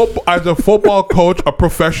as a football coach, a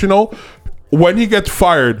professional. When he gets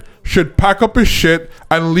fired, should pack up his shit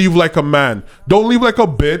and leave like a man. Don't leave like a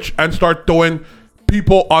bitch and start throwing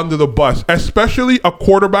people under the bus. Especially a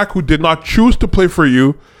quarterback who did not choose to play for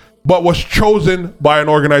you, but was chosen by an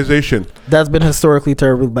organization. That's been historically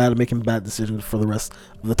terribly bad at making bad decisions for the rest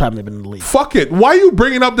of the time they've been in the league. Fuck it. Why are you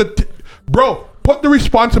bringing up bro, put the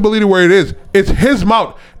responsibility where it is. It's his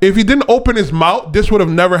mouth. If he didn't open his mouth, this would have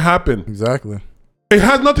never happened. Exactly. It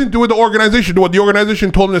has nothing to do with the organization. What the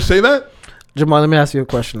organization told him to say that? Jamal, let me ask you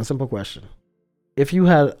a simple question. If you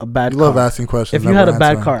had a bad car. Love asking questions. If you had a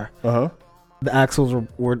bad car. Uh-huh. The axles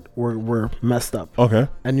were messed up. Okay.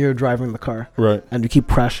 And you're driving the car. Right. And you keep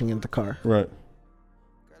crashing into the car. Right.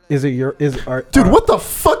 Dude, what the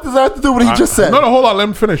fuck does that have to do with what he just said? No, hold on. Let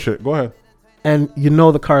him finish it. Go ahead. And you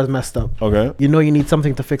know the car is messed up. Okay. You know you need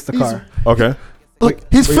something to fix the car. Okay. Look,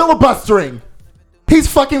 he's filibustering. He's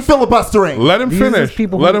fucking filibustering. Let him finish.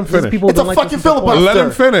 Let him finish. It's a fucking filibuster. Let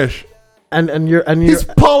him finish. And you're he's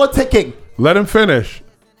politicking. Let him finish.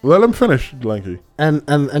 Let him finish, Lanky. And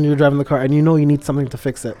you're driving the car and you know you need something to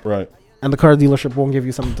fix it. Right. And the car dealership won't give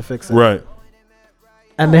you something to fix it. Right.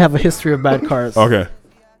 And they have a history of bad cars. Okay.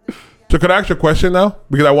 So could I ask you a question now?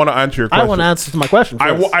 Because I want to answer your question. I want to answer my question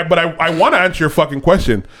first. I want to answer your fucking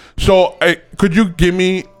question. So could you give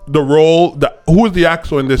me the role, who is the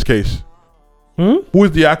axle in this case? Who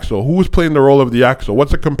is the axle? Who is playing the role of the axle?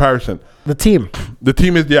 What's the comparison? The team. The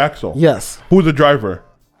team is the axle. Yes. Who's the driver?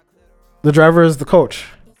 The driver is the coach.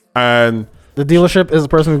 And the dealership is the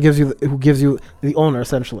person who gives you the owner,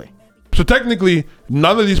 essentially. So technically,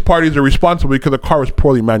 none of these parties are responsible because the car was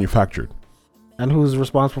poorly manufactured. And who's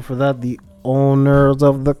responsible for that? The owners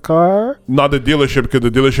of the car? Not the dealership, because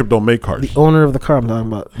the dealership don't make cars. The owner of the car I'm talking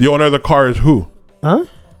about. The owner of the car is who? Huh?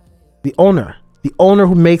 The owner. The owner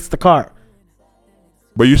who makes the car.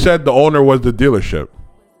 But you said the owner was the dealership.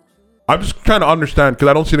 I'm just trying to understand because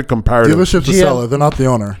I don't see the comparative. Dealership's the seller. They're not the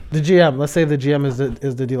owner. The GM. Let's say the GM is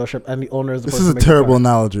the dealership and the owner is the person. This is a terrible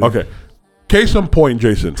analogy. Okay. Case in point,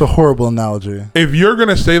 Jason. It's a horrible analogy. If you're going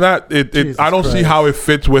to say that, I don't see how it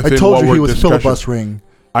fits within I told what you we're he was discussing. filibustering.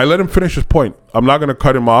 I let him finish his point. I'm not going to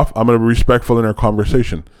cut him off. I'm going to be respectful in our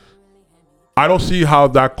conversation. I don't see how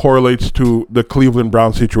that correlates to the Cleveland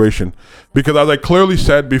Browns situation. Because as I clearly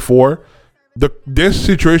said before, this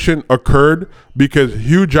situation occurred because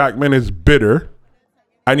Hugh Jackman is bitter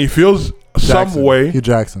and he feels some way. Hugh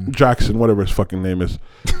Jackson, whatever his fucking name is.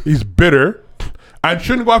 He's bitter and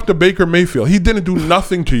shouldn't go after Baker Mayfield. He didn't do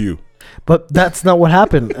nothing to you. But that's not what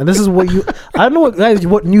happened. And this is what I don't know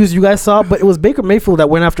what news you guys saw, but it was Baker Mayfield that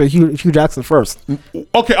went after Hugh Jackson first.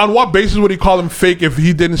 Okay, on what basis would he call him fake if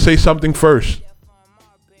he didn't say something first?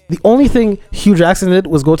 The only thing Hugh Jackson did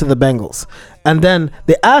was go to the Bengals. And then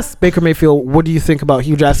they asked Baker Mayfield, what do you think about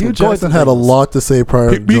Hugh Jackson? Hugh Jackson had a lot to say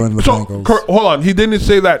prior to joining the Bengals. Hold on. He didn't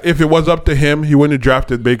say that if it was up to him, he wouldn't have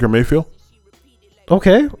drafted Baker Mayfield?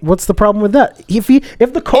 Okay, what's the problem with that?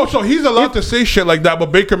 If the coach, so he's allowed to say shit like that,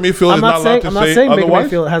 but Baker Mayfield is not allowed to say otherwise? I'm not saying Baker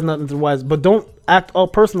Mayfield has nothing to do with, but don't act all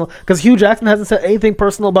personal because Hugh Jackson hasn't said anything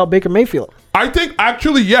personal about Baker Mayfield. I think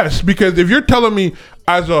actually yes, because if you're telling me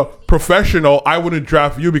as a professional I wouldn't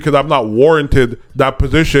draft you because I'm not warranted that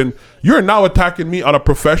position, you're now attacking me on a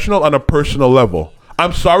professional and a personal level.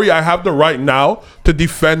 I'm sorry, I have the right now to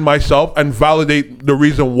defend myself and validate the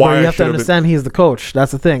reason why. You have to understand he's the coach.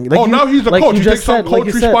 That's the thing. Now he's the coach. He takes on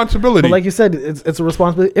coach responsibility. But like you said, it's a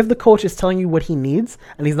responsibility. If the coach is telling you what he needs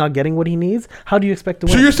and he's not getting what he needs, how do you expect to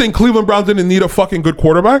win? So you're saying Cleveland Browns didn't need a fucking good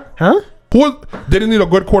quarterback? Huh? They didn't need a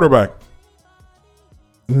good quarterback.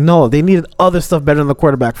 No, they needed other stuff better than the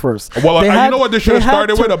quarterback first. Well, you know what they should have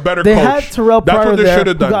started with? A better coach. They had Terrell Pryor there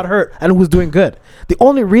who got hurt and was doing good. The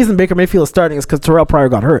only reason Baker Mayfield is starting is because Terrell Pryor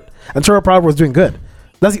got hurt. And Terrell Pryor was doing good.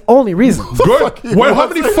 That's the only reason. Good. Well, how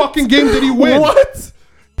many fucking games did he win? What?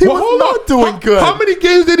 He was not doing good. How many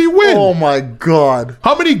games did he win? Oh, my God.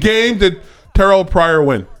 How many games did Terrell Pryor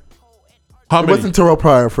win? How It many? wasn't Terrell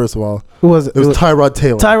Pryor, first of all. Who was it? It was Tyrod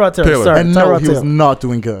Taylor. Tyrod Taylor. Sorry, And no, Tyrod he was Taylor. not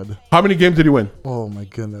doing good. How many games did he win? Oh my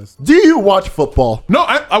goodness. Do you watch football? No,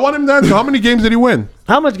 I want him to answer. How many games did he win?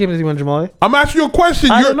 How much games did he win, Jamal? I'm asking you a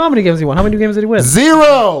question. I don't know how many games he won. How many games did he win?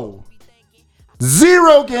 0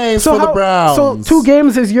 games for the Browns. So 2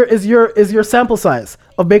 games is your sample size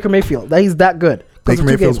of Baker Mayfield. That he's that good. Baker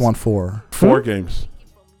Mayfield's won 4. 4 games.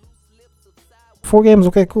 4 games.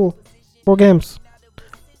 Okay, cool. 4 games.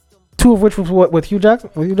 2 of which was what with Hugh Jackson.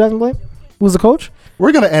 With Hugh Jackson playing? Who was the coach?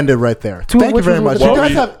 We're going to end it right there. 2 Thank you very much. Well, You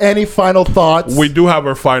guys have any final thoughts? We do have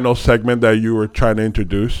our final segment that you were trying to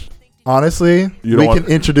introduce. Honestly, we can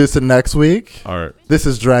introduce it next week. All right. This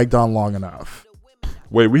has dragged on long enough.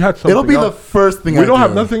 Wait, we had something It'll be else. the first thing We I don't do.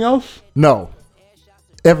 have nothing else? No.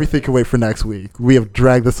 Everything can wait for next week. We have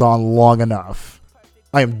dragged this on long enough.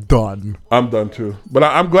 I am done. I'm done too. But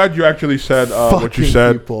I'm glad you actually said what you Fucking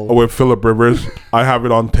said people. with Phillip Rivers. I have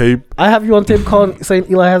it on tape. I have you on tape saying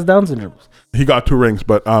Eli has Down syndrome. He got 2 rings,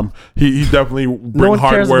 but he definitely No bring one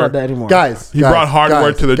cares hardware. about that anymore. Guys, He brought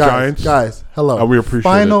hardware to the Giants. Guys, hello. And we appreciate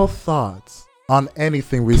Final thoughts on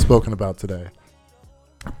anything we've spoken about today.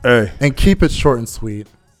 Hey, And keep it short and sweet.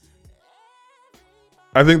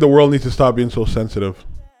 I think the world needs to stop being so sensitive.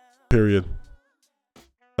 Period.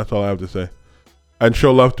 That's all I have to say. And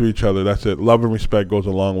show love to each other. That's it. Love and respect goes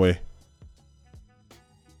a long way.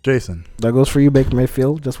 Jason, That goes for you, Baker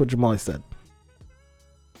Mayfield. Just what Jamal said.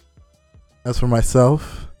 as for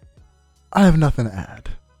myself, I have nothing to add.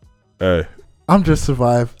 Hey, I'm just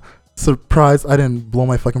surprised I didn't blow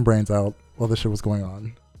my fucking brains out while this shit was going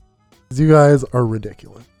on. 'Cause you guys are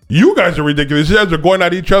ridiculous. you guys are ridiculous. You guys are going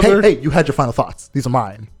at each other. Hey, you had your final thoughts. These are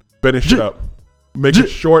mine. Finish it up. Make it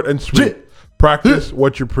short and sweet. Practice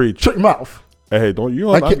what you preach. Shut your mouth. Hey, don't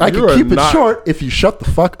you? I can keep it short if you shut the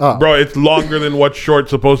fuck up. Bro, it's longer than what short's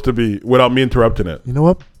supposed to be without me interrupting it. You know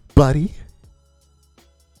what, buddy?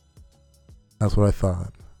 That's what I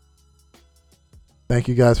thought. Thank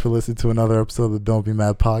you guys for listening to another episode of the Don't Be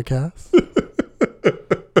Mad podcast.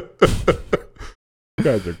 You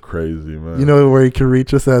guys are crazy, man. You know where you can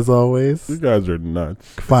reach us as always. You guys are nuts.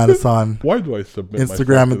 Find us on Why do I submit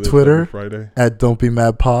Instagram myself to and this Twitter. every Friday? at Don't Be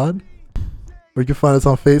Mad Pod. Or you can find us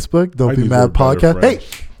on Facebook, Don't I Be Mad deserve better Podcast. Hey,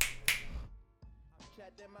 friends.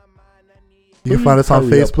 you can find us on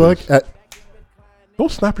Hurry up, Facebook please. at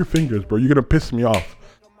Don't snap your fingers, bro. You're gonna piss me off.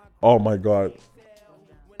 Oh my god.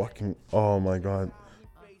 Fucking. Oh my god.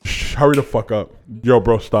 Shh, hurry the fuck up, yo,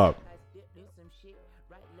 bro. Stop.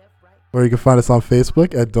 Or you can find us on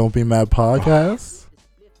Facebook at Don't Be Mad Podcast.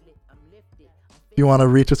 If you want to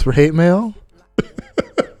reach us for hate mail,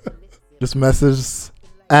 just message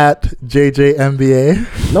at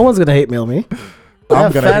JJMBA. No one's gonna hate mail me.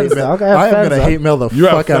 I'm gonna hate mail. I am gonna hate mail the You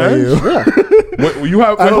have fuck out of fans? you. Yeah. Wait, you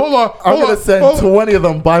have. Wait, hold on. I'm hold gonna on, send hold on. 20 of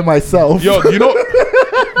them by myself. Yo, you know,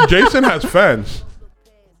 Jason has fans.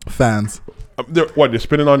 Fans, What? They're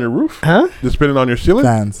spinning on your roof? Huh? They're spinning on your ceiling?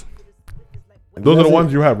 fans. Those are the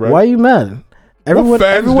ones you have, right? Why are you mad? What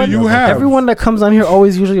fans do you have? Everyone that comes on here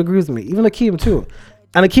always usually agrees with me. Even Akeem too.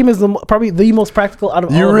 And Akeem is probably the most practical out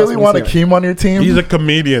of all You of us really when want you say it. Akeem on your team? He's a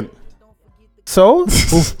comedian. So? Get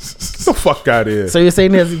the fuck out of here. So you're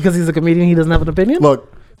saying because he's a comedian, he doesn't have an opinion?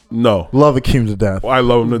 Look, No. love Akeem to death. I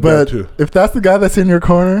love him to But death too. if that's the guy that's in your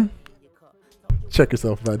corner, check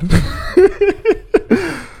yourself, bud.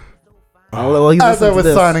 Oh, well, he's As I listening to was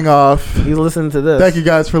this. signing off, He's listening to this. thank you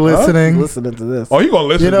guys for Huh? listening. He's listening to this. Oh, you gonna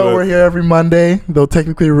listen You know, to we're it. here every Monday, though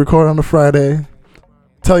technically we record on a Friday.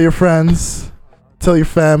 Tell your friends, tell your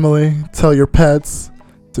family, tell your pets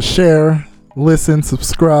to share, listen,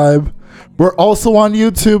 subscribe. We're also on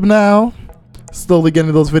YouTube now. Slowly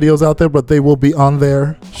getting those videos out there, but they will be on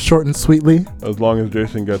there short and sweetly. As long as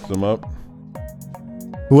Jason gets them up.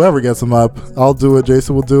 Whoever gets them up, I'll do it.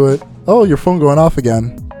 Jason will do it. Oh, your phone going off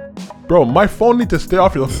again. Bro, my phone needs to stay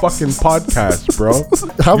off your fucking podcast, bro.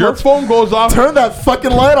 How Your much? phone goes off. Turn that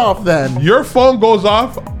fucking light off then. Your phone goes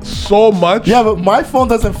off so much. Yeah, but my phone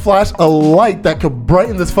doesn't flash a light that could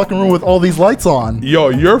brighten this fucking room with all these lights on. Yo,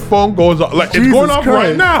 your phone goes off. Like, it's Jesus going off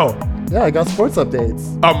right Christ. now. Yeah, I got sports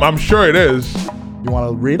updates. I'm sure it is. You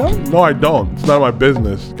want to read them? No, I don't. It's none of my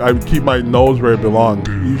business. I keep my nose where it belongs.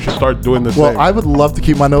 You should start doing the Well, same. I would love to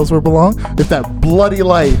keep my nose where it belongs if that bloody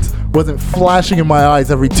light wasn't flashing in my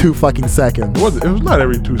eyes every 2 fucking seconds. It was not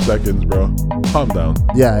every 2 seconds, bro. Calm down.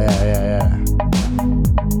 Yeah.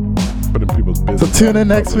 Put in people's So business. tune in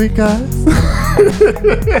next week, guys. You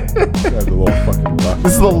guys are a little fucking nuts.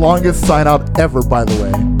 This is the longest sign out ever, by the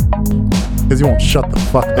way. Because you won't shut the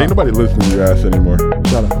fuck up. Ain't nobody listening to your ass anymore.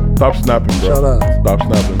 Shut up. Stop snapping, bro. Shut up. Stop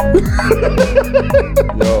snapping.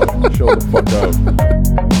 Yo, chill the fuck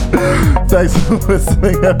out. Thanks for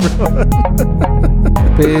listening, everyone.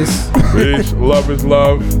 Peace. Peace. Love is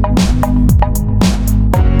love.